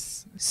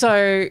 Yes.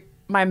 So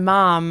my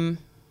mum,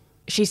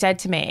 she said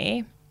to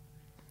me,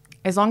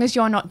 as long as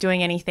you're not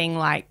doing anything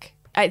like,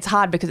 it's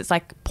hard because it's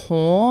like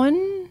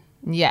porn.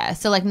 Yeah.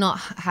 So like not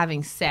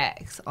having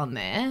sex on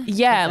there.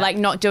 Yeah. Like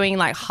not doing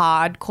like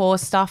hardcore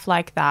stuff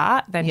like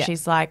that. Then Yeah.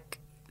 she's like,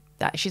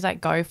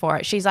 go for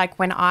it. She's like,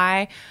 when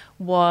I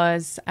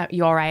was at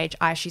your age,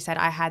 she said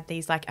I had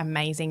these like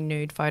amazing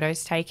nude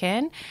photos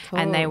taken,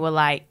 and they were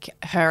like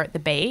her at the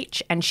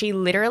beach, and she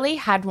literally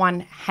had one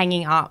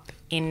hanging up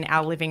in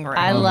our living room.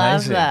 I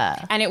love amazing.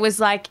 that. And it was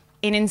like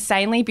an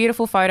insanely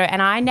beautiful photo,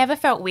 and I never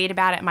felt weird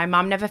about it. My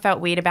mum never felt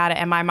weird about it,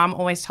 and my mum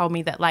always told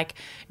me that like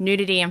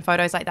nudity and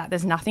photos like that,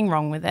 there's nothing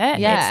wrong with it.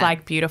 Yeah. It's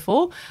like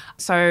beautiful.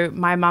 So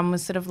my mum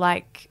was sort of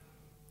like,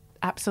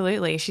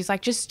 absolutely. She's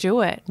like, just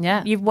do it.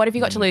 Yeah. What have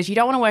you got to lose? You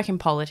don't want to work in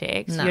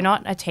politics. No. You're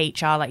not a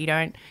teacher. Like you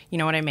don't, you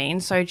know what I mean?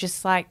 So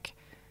just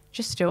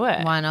do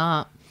it. Why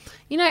not?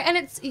 You know,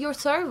 and you're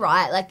so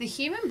right. Like the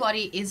human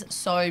body is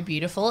so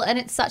beautiful, and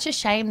it's such a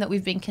shame that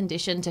we've been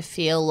conditioned to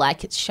feel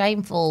like it's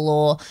shameful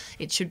or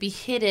it should be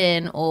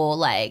hidden, or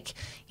like,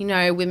 you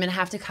know, women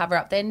have to cover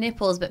up their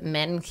nipples, but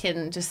men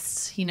can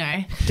just, you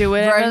know, Do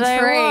whatever roam they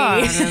free.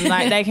 want. And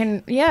like they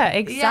can, yeah,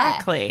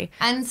 exactly.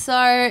 Yeah. And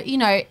so, you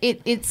know,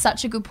 it's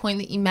such a good point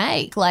that you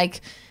make.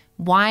 Like,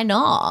 why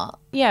not?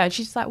 Yeah,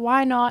 she's like,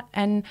 why not?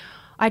 And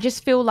I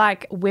just feel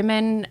like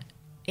women,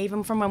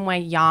 even from when we're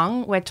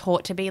young, we're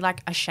taught to be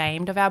like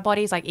ashamed of our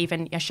bodies, like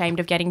even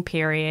ashamed of getting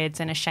periods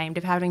and ashamed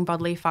of having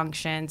bodily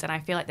functions. And I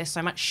feel like there's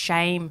so much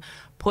shame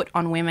put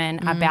on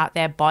women about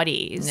their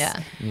bodies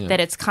that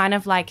it's kind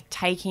of like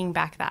taking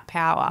back that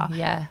power.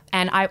 Yeah.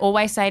 And I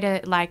always say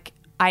to like,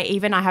 I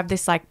have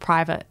this like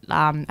private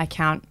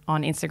account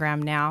on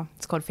Instagram now.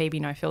 It's called Phoebe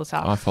No Filter.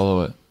 I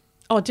follow it.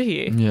 Oh, do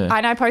you? Yeah.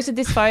 And I posted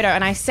this photo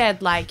and I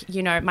said, like,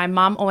 you know, my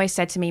mum always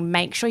said to me,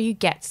 make sure you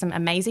get some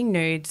amazing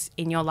nudes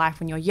in your life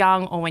when you're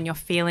young or when you're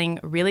feeling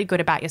really good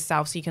about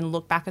yourself, so you can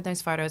look back at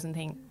those photos and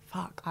think,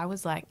 fuck, I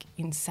was like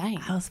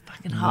insane. That was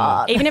fucking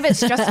hard. Even if it's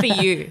just for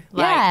you.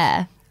 Like,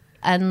 yeah.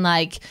 And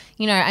like,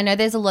 you know, I know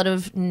there's a lot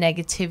of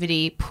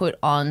negativity put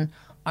on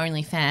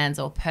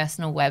OnlyFans or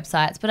personal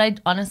websites, but I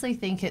honestly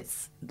think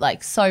it's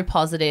like so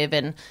positive,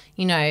 and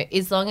you know,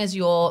 as long as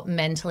you're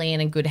mentally in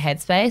a good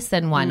headspace,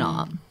 then why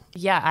not?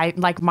 Yeah, I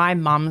like my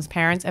mum's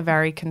parents are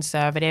very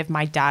conservative.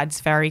 My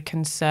dad's very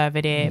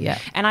conservative. Yeah.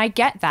 And I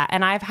get that.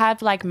 And I've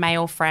had like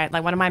male friend,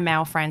 like one of my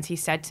male friends, he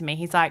said to me,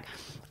 he's like,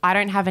 I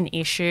don't have an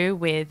issue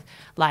with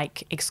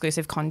like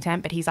exclusive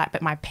content, but he's like,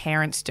 but my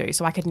parents do.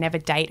 So I could never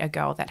date a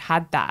girl that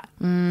had that.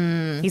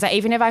 He's like,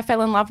 even if I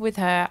fell in love with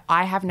her,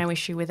 I have no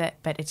issue with it,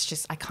 but it's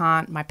just, I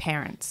can't, my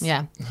parents.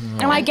 Yeah.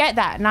 And I get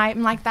that. And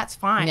I'm like, that's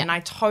fine. Yeah. And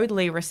I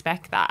totally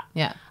respect that.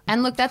 Yeah.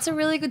 And look, that's a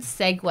really good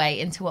segue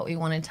into what we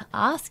wanted to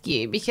ask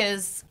you,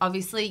 because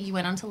obviously you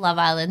went on to Love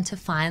Island to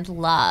find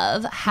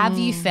love. Have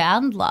you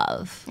found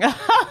love?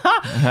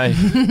 Hey.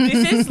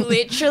 This is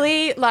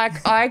literally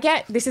like,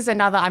 this is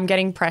another, I'm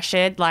getting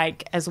pressured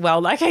like as well,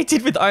 like I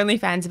did with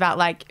OnlyFans, about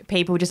like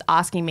people just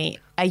asking me,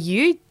 are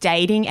you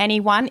dating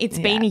anyone? It's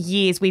been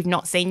years we've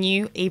not seen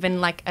you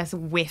even like a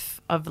whiff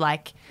of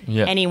like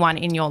anyone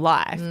in your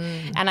life.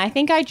 And I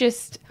think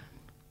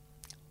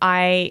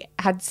I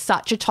had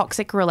such a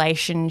toxic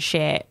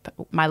relationship,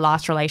 my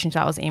last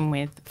relationship I was in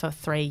with for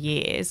 3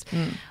 years,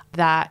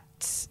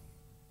 that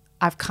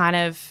I've kind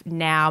of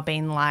now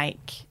been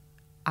like,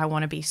 I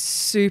want to be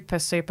super,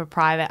 super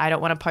private. I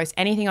don't want to post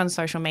anything on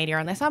social media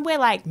unless we're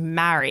like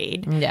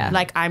married. Yeah.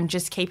 Like I'm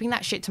just keeping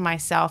that shit to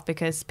myself,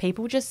 because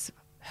people just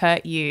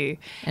hurt you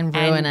And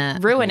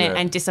ruin it.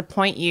 And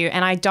disappoint you.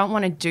 And I don't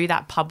want to do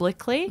that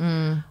publicly.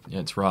 Yeah,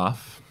 it's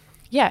rough.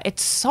 Yeah,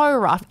 it's so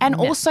rough. And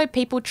also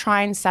people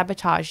try and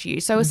sabotage you.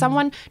 So if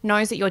someone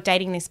knows that you're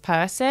dating this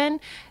person,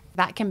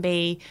 that can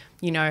be,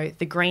 you know,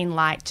 the green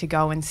light to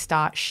go and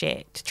start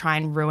shit, to try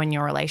and ruin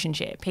your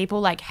relationship.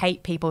 People like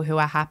hate people who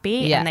are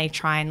happy and they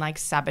try and like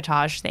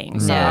sabotage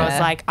things. So I was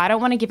like, I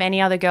don't want to give any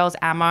other girls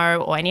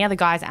ammo or any other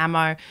guys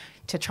ammo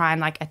to try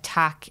and like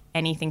attack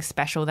anything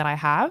special that I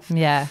have.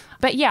 Yeah.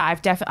 But yeah,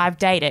 I've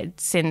dated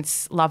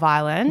since Love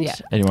Island. Yeah.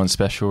 Anyone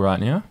special right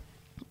now?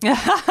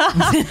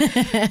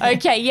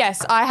 Okay,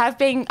 yes, I have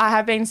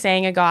been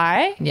seeing a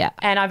guy. Yeah.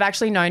 And I've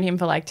actually known him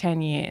for like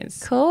 10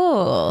 years.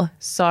 Cool.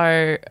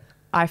 So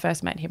I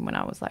first met him when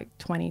I was like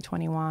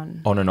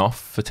 21. On and off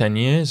for 10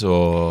 years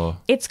or?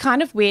 It's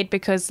kind of weird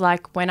because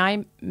like when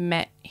I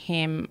met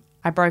him,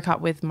 I broke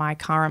up with my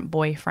current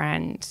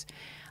boyfriend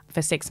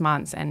for 6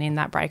 months, and in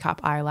that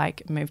breakup I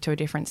like moved to a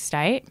different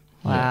state.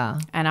 Wow.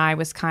 And I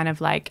was kind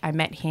of like, I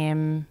met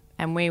him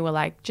and we were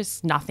like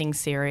just nothing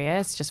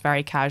serious, just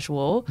very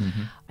casual.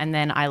 And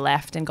then I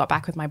left and got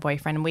back with my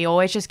boyfriend, and we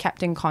always just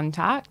kept in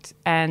contact,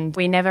 and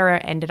we never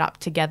ended up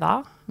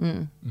together.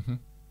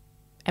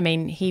 I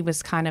mean, he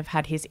was kind of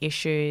had his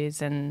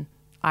issues and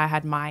I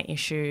had my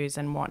issues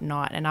and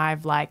whatnot. And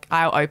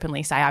I'll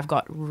openly say I've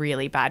got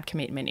really bad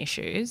commitment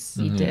issues.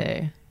 You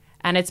do.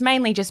 And it's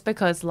mainly just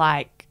because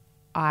like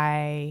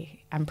I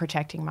am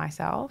protecting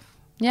myself.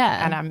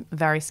 Yeah. And I'm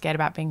very scared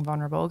about being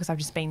vulnerable because I've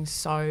just been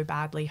so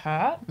badly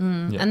hurt.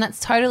 And that's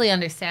totally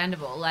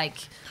understandable. Like,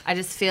 I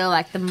just feel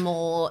like the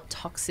more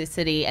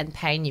toxicity and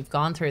pain you've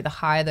gone through, the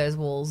higher those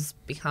walls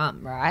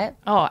become, right?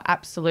 Oh,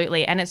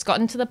 absolutely. And it's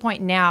gotten to the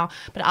point now,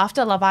 but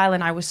after Love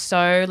Island, I was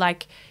so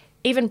like,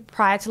 even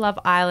prior to Love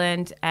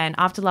Island and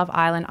after Love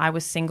Island, I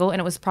was single.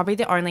 And it was probably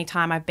the only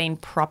time I've been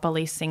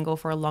properly single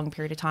for a long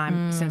period of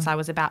time since I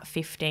was about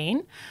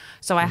 15.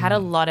 So I had a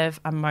lot of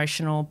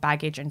emotional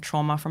baggage and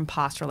trauma from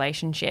past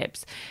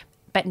relationships.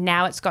 But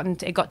now it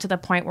got to the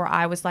point where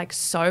I was like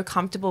so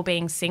comfortable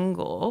being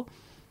single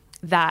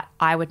that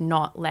I would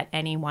not let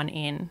anyone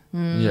in.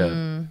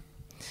 Yeah.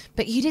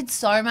 But you did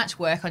so much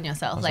work on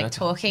yourself, like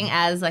talking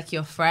as like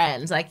your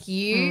friend. Like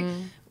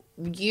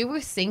you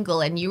were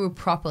single and you were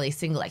properly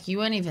single. Like you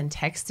weren't even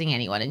texting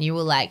anyone, and you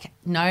were like,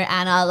 no,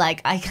 Anna,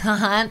 like I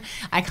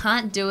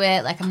can't do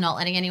it. Like I'm not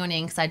letting anyone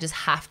in because I just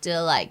have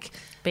to like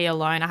be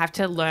alone. I have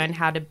to learn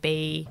how to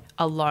be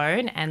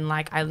alone, and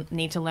like I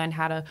need to learn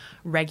how to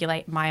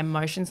regulate my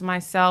emotions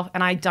myself.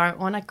 And I don't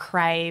want to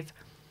crave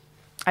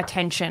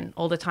attention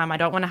all the time. I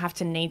don't want to have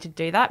to need to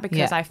do that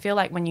because I feel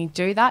like when you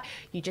do that,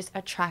 you just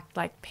attract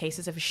like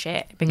pieces of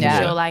shit because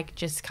you're like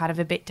just kind of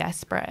a bit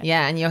desperate.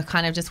 Yeah, and you're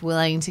kind of just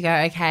willing to go,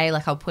 okay,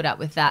 like I'll put up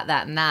with that,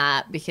 and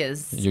that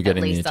because at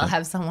least I'll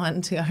have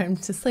someone to go home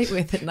to sleep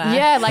with at night.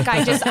 Yeah, like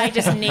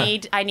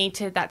I need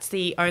to, that's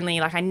the only,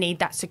 like I need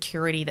that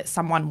security that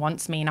someone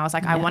wants me. And I was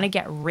like, I want to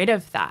get rid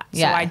of that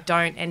so I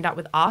don't end up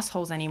with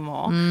assholes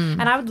anymore.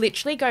 And I would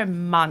literally go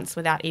months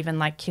without even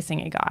like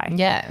kissing a guy.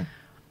 Yeah.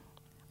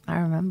 I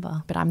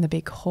remember. But I'm the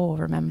big whore,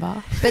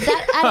 remember? But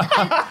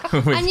that,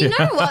 and you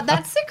know what?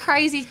 That's the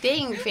crazy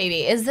thing,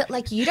 Phoebe, is that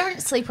like you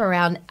don't sleep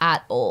around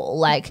at all.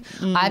 Like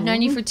I've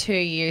known you for 2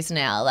 years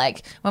now.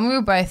 Like when we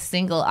were both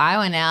single, I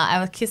went out,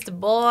 I kissed a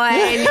boy,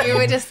 and you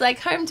were just like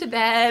home to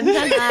bed.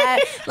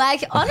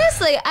 Like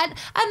honestly,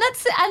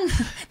 and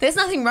there's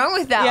nothing wrong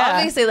with that.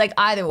 Obviously, like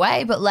either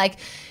way, but like,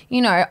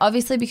 you know,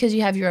 obviously because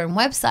you have your own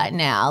website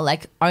now,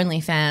 like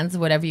OnlyFans,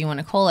 whatever you want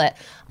to call it,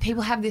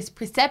 people have this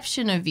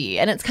perception of you,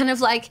 and it's kind of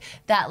like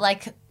that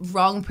like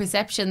wrong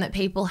perception that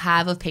people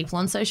have of people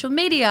on social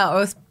media,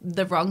 or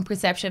the wrong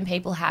perception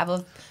people have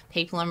of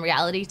people on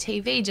reality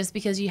TV. Just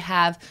because you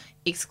have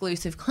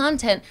exclusive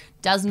content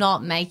does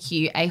not make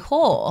you a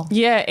whore.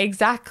 Yeah,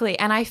 exactly.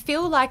 And I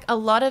feel like a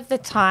lot of the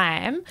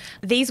time,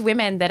 these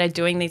women that are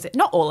doing these,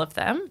 not all of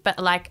them, but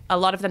like a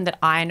lot of them that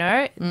I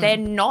know, they're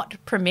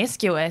not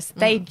promiscuous.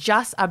 They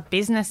just are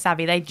business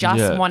savvy. They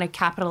just want to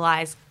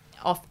capitalize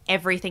off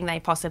everything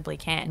they possibly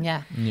can.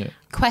 Yeah.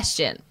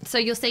 Question. So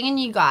you're seeing a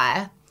new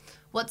guy.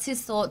 What's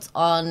his thoughts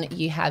on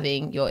you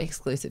having your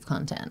exclusive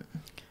content?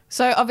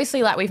 So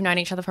obviously, like, we've known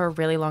each other for a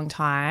really long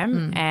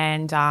time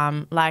and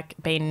like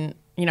been,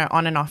 you know,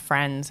 on and off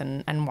friends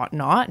and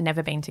whatnot,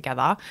 never been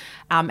together.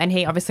 And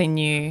he obviously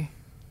knew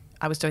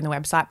I was doing the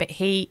website, but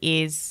he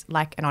is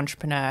like an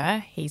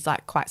entrepreneur. He's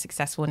like quite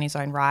successful in his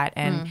own right.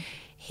 And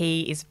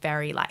he is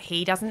very like,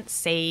 he doesn't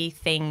see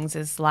things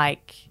as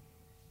like,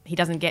 he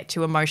doesn't get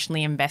too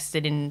emotionally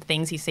invested in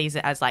things. He sees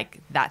it as like,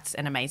 that's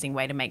an amazing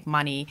way to make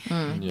money,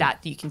 that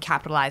you can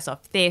capitalize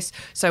off this.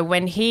 So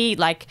when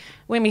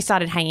we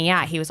started hanging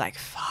out, he was like,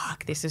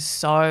 fuck, this is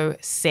so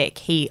sick.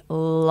 He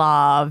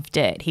loved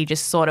it. He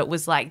just thought it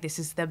was like, this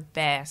is the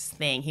best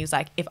thing. He was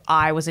like, if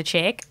I was a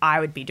chick, I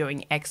would be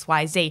doing X,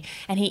 Y, Z.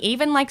 And he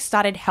even like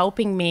started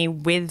helping me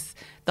with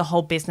the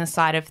whole business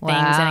side of things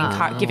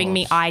and giving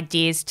me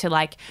ideas to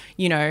like,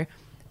 you know,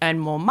 earn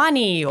more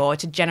money or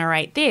to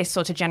generate this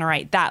or to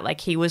generate that.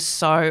 Like, he was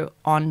so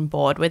on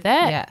board with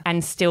it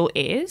and still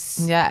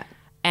is. Yeah.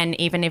 And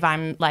even if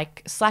I'm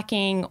like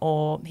slacking,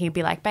 or he'd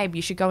be like, babe,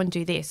 you should go and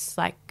do this,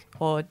 like,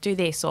 or do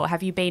this, or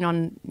have you been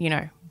on, you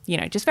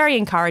know, just very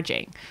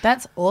encouraging.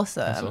 That's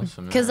awesome.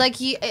 Because like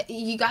you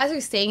guys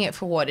are seeing it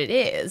for what it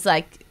is.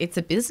 Like, it's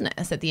a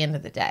business at the end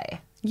of the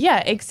day. Yeah,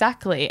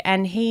 exactly.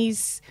 And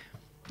he's,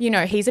 you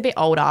know, he's a bit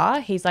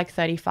older. He's like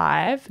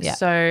 35. Yeah.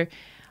 So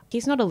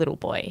he's not a little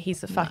boy.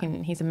 He's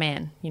he's a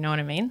man. You know what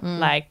I mean?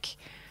 Like,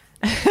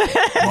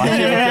 why did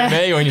you look at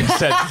me when you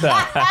said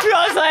that?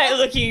 I was like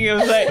looking. I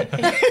was like,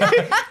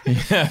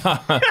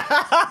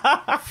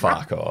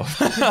 Fuck off.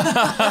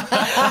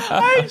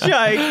 I'm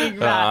joking,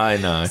 man. I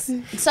know.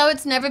 So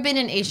it's never been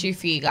an issue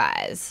for you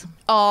guys.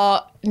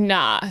 Oh,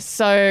 nah.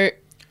 So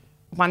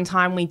one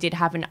time we did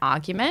have an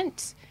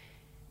argument,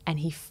 and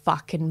he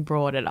fucking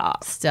brought it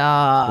up.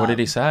 Stop. What did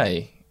he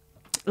say?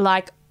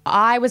 Like,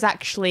 I was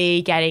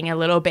actually getting a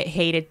little bit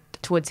heated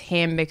towards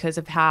him because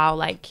of how,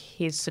 like,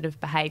 his sort of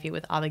behavior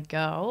with other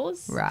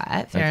girls.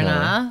 Right. Fair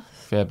enough.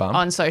 Fair bump.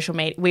 On social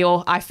media.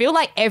 I feel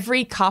like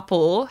every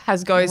couple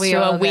goes through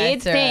a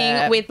weird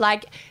thing with,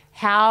 like,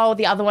 how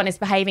the other one is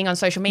behaving on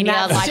social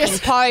media, liking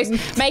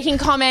posts, making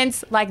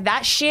comments, like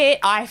that shit.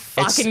 I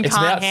fucking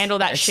can't handle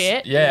that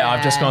shit. Yeah,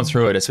 I've just gone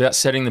through it. It's about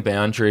setting the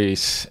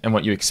boundaries and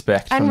what you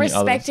expect and from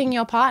respecting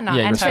your partner.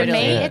 Yeah, and for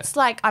me, it's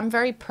like, I'm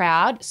very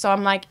proud. So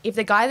I'm like, if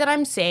the guy that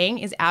I'm seeing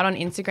is out on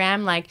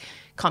Instagram, like,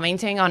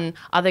 commenting on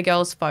other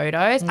girls'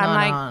 photos, I'm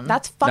like,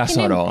 that's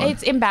fucking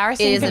it's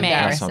embarrassing for me.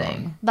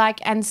 Embarrassing.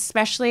 Like, and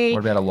especially, what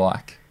about a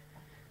like?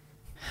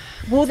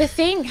 Well, the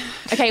thing,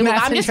 okay, look,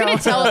 I'm just going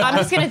to tell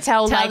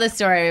tell like, the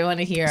story. We want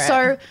to hear it.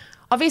 So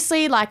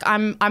obviously, like,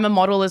 I'm a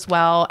model as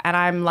well, and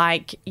I'm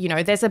like, you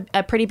know, there's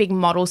a pretty big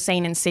model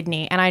scene in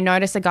Sydney, and I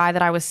noticed a guy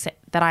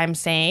that I'm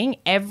seeing,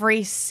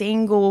 every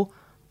single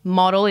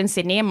model in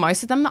Sydney, and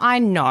most of them I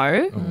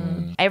know,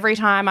 every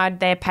time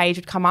their page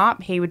would come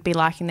up, he would be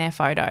liking their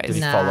photos. Did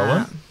he follow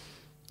him?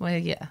 Well,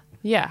 yeah.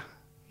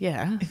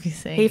 Yeah. If you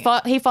see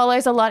he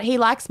follows a lot. He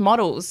likes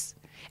models.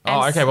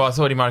 Oh, okay. Well, I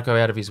thought he might go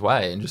out of his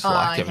way and just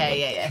like him.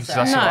 Yeah.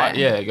 That's right.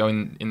 Yeah, go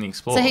in the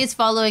Explorer. So he's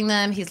following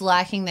them. He's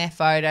liking their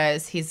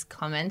photos. He's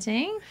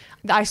commenting.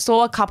 I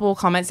saw a couple of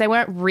comments. They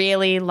weren't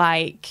really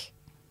like,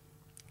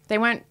 they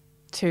weren't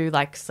too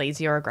like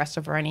sleazy or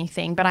aggressive or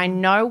anything, but I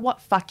know what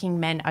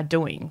fucking men are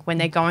doing when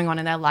they're going on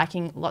and they're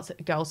liking lots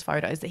of girls'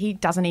 photos that he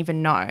doesn't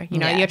even know. You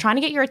know, you're trying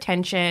to get their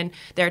attention,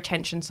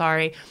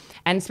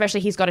 and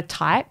especially he's got a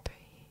type.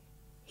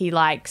 He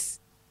likes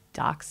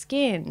dark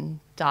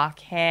skin, dark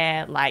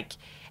hair. Like,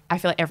 I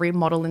feel like every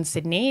model in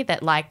Sydney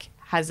that like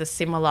has a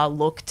similar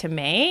look to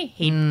me,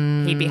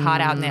 he'd be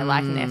hard out in there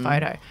liking their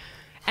photo.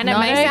 And it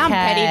may sound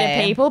petty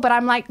to people, but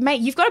I'm like,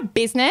 mate, you've got a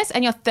business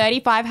and you're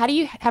 35. How do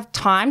you have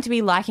time to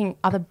be liking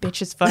other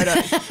bitches'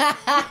 photos?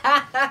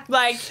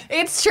 Like,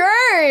 it's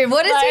true.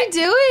 What is he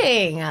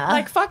doing?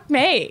 Like, fuck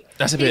me.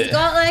 That's a bit. He's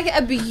got like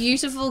a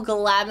beautiful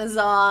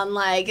glamazon,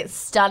 like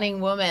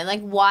stunning woman.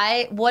 Like,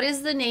 why? What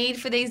is the need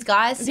for these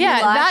guys to be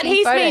liking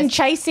he's photos? been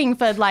chasing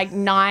for like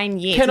 9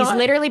 years. He's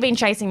literally been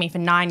chasing me for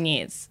 9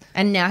 years.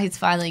 And now he's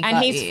finally got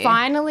And he's you.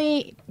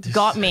 finally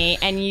got me,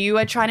 and you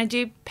are trying to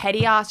do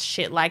petty ass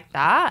shit like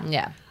that.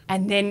 Yeah.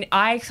 And then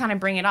I kind of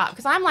bring it up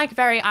because I'm like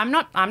I'm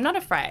not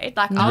afraid.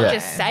 Like, I'll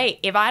just say,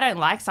 if I don't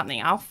like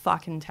something, I'll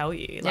fucking tell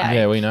you. Like,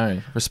 yeah, we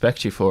know.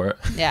 Respect you for it.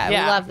 Yeah, we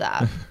love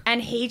that.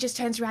 And he just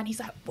turns around.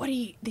 He's like, what are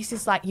you, this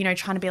is like, you know,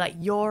 trying to be like,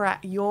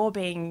 you're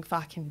being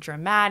fucking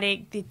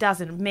dramatic. It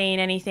doesn't mean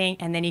anything.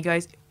 And then he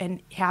goes,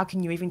 and how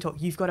can you even talk?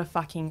 You've got a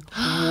fucking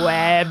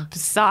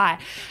website.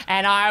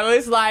 And I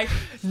was like,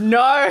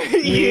 no,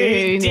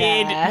 you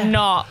did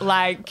not.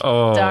 Like,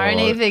 don't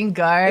even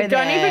go there.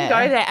 Don't even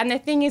go there. And the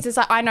thing is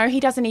like, I know he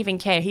doesn't even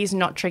care. He's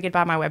not triggered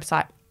by my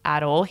website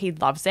at all. He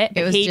loves it.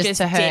 But he just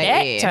did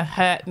it to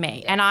hurt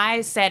me. And I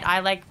said,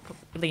 I like,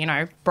 you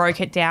know, broke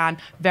it down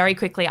very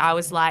quickly. I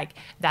was like,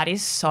 that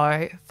is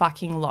so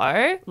fucking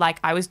low. Like,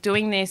 I was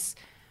doing this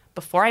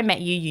before I met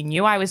you. You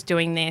knew I was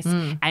doing this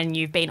and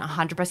you've been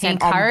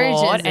 100% on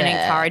board and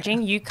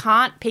encouraging. You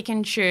can't pick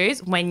and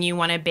choose when you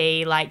want to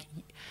be like,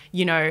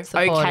 you know,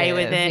 supportive, okay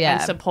with it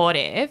and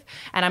supportive.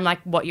 And I'm like,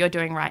 what you're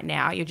doing right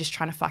now, you're just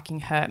trying to fucking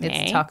hurt me.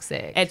 It's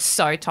toxic. It's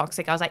so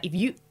toxic. I was like, if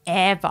you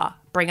ever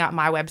bring up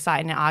my website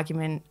in an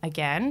argument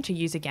again to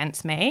use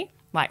against me,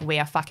 like, we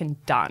are fucking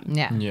done.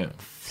 Yeah.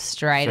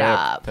 Straight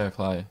up. Fair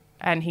play.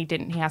 And he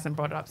hasn't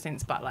brought it up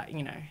since, but like,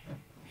 you know,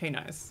 who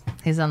knows?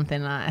 He's on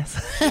thin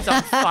ice. He's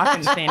on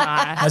fucking thin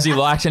ice. Has he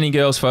liked any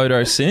girls'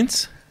 photos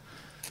since?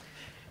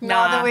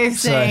 Not that we've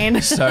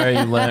seen. So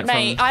you learnt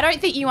Mate, from... I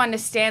don't think you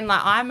understand. Like,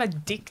 I'm a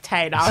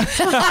dictator.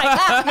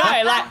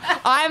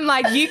 I'm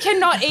like, you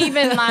cannot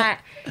even like,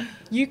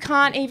 you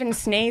can't even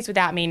sneeze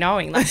without me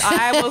knowing. Like,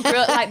 I will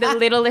grill like the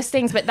littlest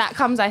things, but that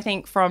comes, I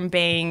think, from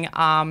being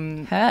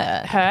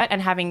hurt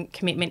and having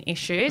commitment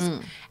issues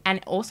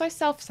and also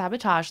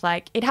self-sabotage.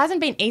 Like, it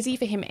hasn't been easy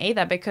for him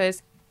either,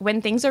 because when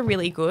things are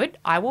really good,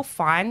 I will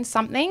find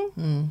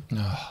something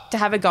to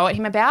have a go at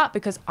him about,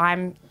 because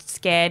I'm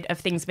scared of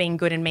things being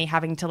good and me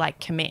having to like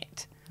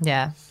commit.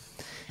 Yeah.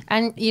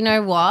 And you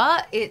know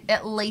what?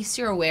 At least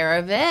you're aware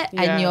of it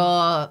and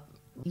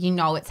you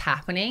know it's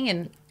happening,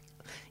 and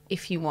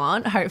if you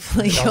want,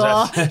 hopefully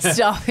you're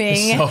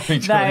stopping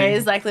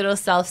those like little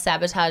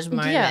self-sabotage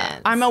moments. Yeah,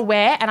 I'm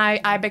aware, and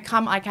I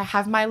become like, I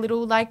have my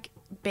little like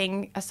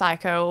being a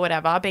psycho or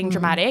whatever, being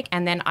dramatic,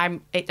 and then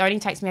it only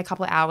takes me a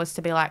couple of hours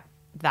to be like,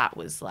 that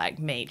was like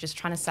me just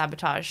trying to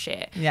sabotage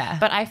shit. Yeah.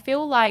 But I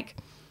feel like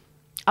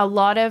a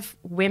lot of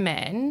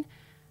women,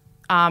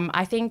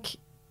 I think,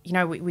 you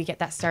know, we get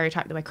that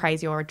stereotype that we're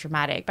crazy or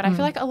dramatic, but I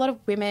feel like a lot of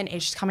women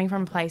is just coming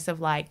from a place of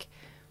like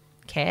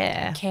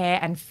care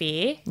and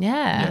fear.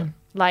 Yeah.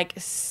 Like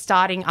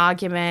starting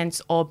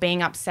arguments or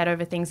being upset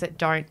over things that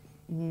don't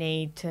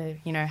need to,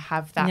 you know,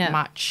 have that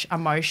much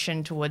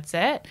emotion towards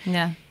it.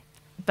 Yeah.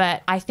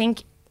 But I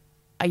think,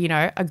 you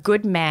know, a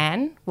good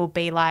man will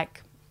be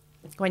like,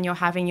 when you're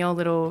having your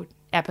little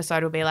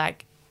episode, will be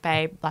like,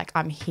 babe, like,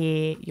 I'm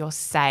here, you're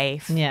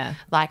safe. Yeah.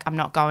 Like, I'm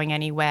not going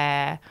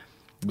anywhere.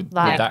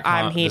 Like,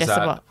 I'm here to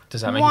support.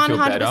 Does that make you feel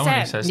better when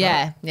he says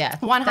that? Yeah.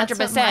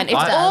 100%. It's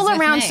all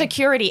around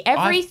security.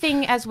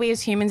 Everything as we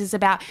as humans is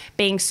about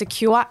being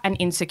secure and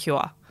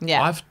insecure.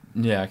 Yeah.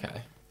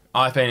 Okay.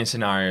 I've been in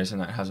scenarios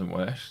and that hasn't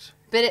worked.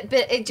 But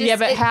it just... Yeah,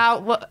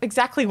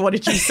 but what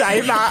did you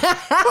say, Matt?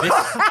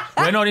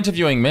 We're not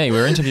interviewing me.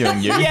 We're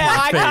interviewing you. Yeah,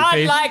 I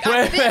can't, like...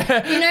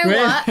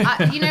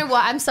 You know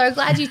what? I'm so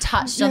glad you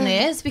touched on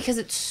this, because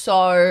it's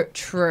so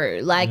true.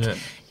 Like,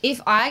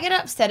 if I get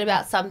upset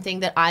about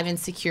something that I'm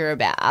insecure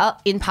about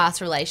in past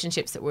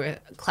relationships that were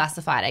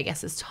classified, I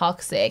guess, as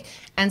toxic,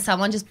 and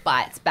someone just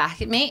bites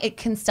back at me, it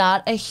can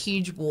start a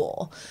huge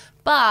war.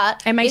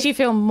 But it makes you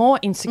feel more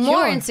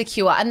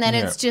insecure. And then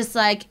it's just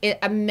like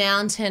a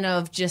mountain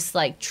of just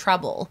like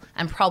trouble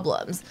and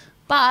problems.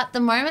 But the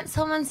moment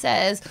someone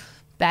says,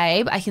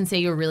 babe, I can see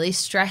you're really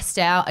stressed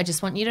out. I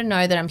just want you to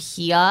know that I'm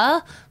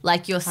here.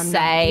 Like, you're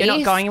safe. You're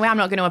not going away. I'm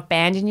not going to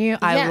abandon you.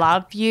 I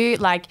love you.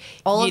 Like,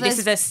 this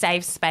is a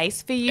safe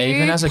space for you.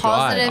 Even as a guy,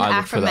 positive I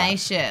look for that.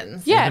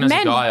 affirmations. Yeah, even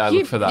as a guy, I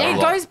look for that. Yeah,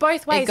 it goes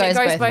both ways. It goes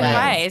both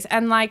ways.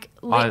 And like,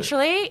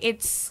 literally,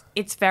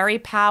 it's very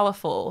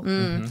powerful.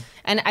 Mm.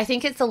 And I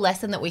think it's a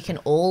lesson that we can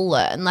all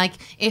learn. Like,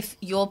 if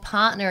your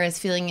partner is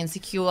feeling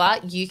insecure,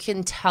 you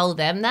can tell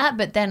them that,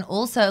 but then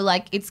also,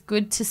 like, it's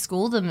good to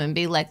school them and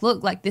be like,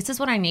 look, like, this is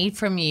what I need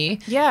from you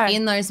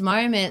in those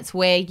moments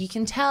where you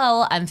can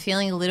tell I'm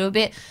feeling a little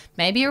bit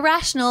maybe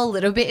irrational, a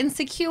little bit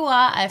insecure.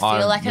 I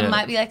feel like I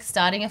might be like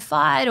starting a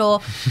fight or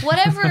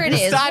whatever it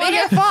is. Starting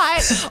a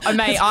fight. Oh,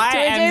 mate, I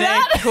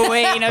am the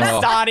queen of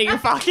starting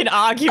fucking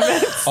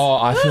arguments. Oh,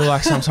 I feel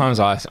like sometimes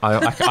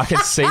I can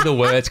see the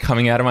words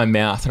coming out of my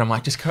mouth and I'm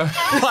like, just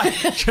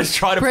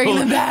try to pull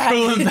them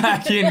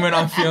back in when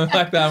I'm feeling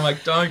like that. I'm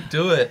like, don't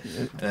do it.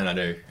 And then I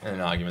do. And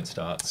an argument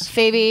starts.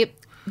 Phoebe,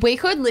 we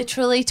could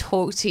literally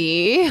talk to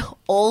you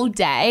all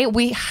day.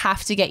 We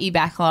have to get you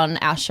back on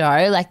our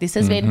show. Like, this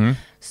has been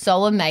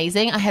so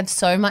amazing. I have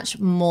so much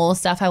more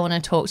stuff I want to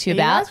talk to you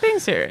about. Are you guys being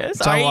serious?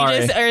 Don't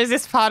worry. Or is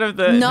this part of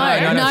the... No.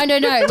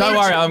 Don't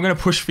worry. I'm going to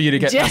push for you to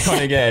get back on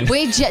again.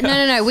 We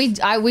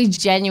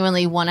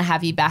genuinely want to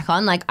have you back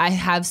on. Like, I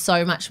have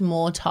so much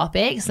more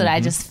topics that I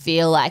just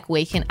feel like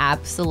we can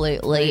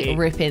absolutely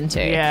rip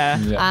into.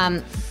 Yeah.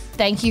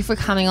 Thank you for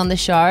coming on the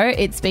show.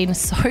 It's been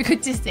so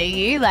good to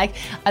see you. Like,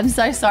 I'm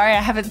so sorry I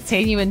haven't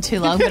seen you in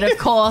too long, but of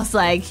course,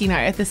 like, you know,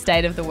 at the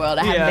state of the world,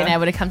 I haven't been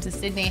able to come to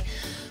Sydney.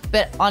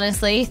 But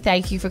honestly,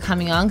 thank you for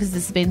coming on because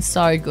this has been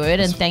so good,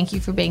 and thank you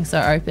for being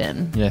so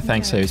open. Yeah,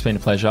 thanks, Sue. It's been a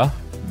pleasure.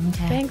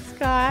 Okay. Thanks,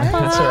 guys.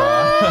 That's all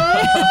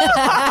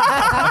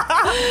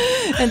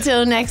right.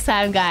 Until next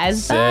time,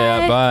 guys. See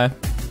ya. Bye.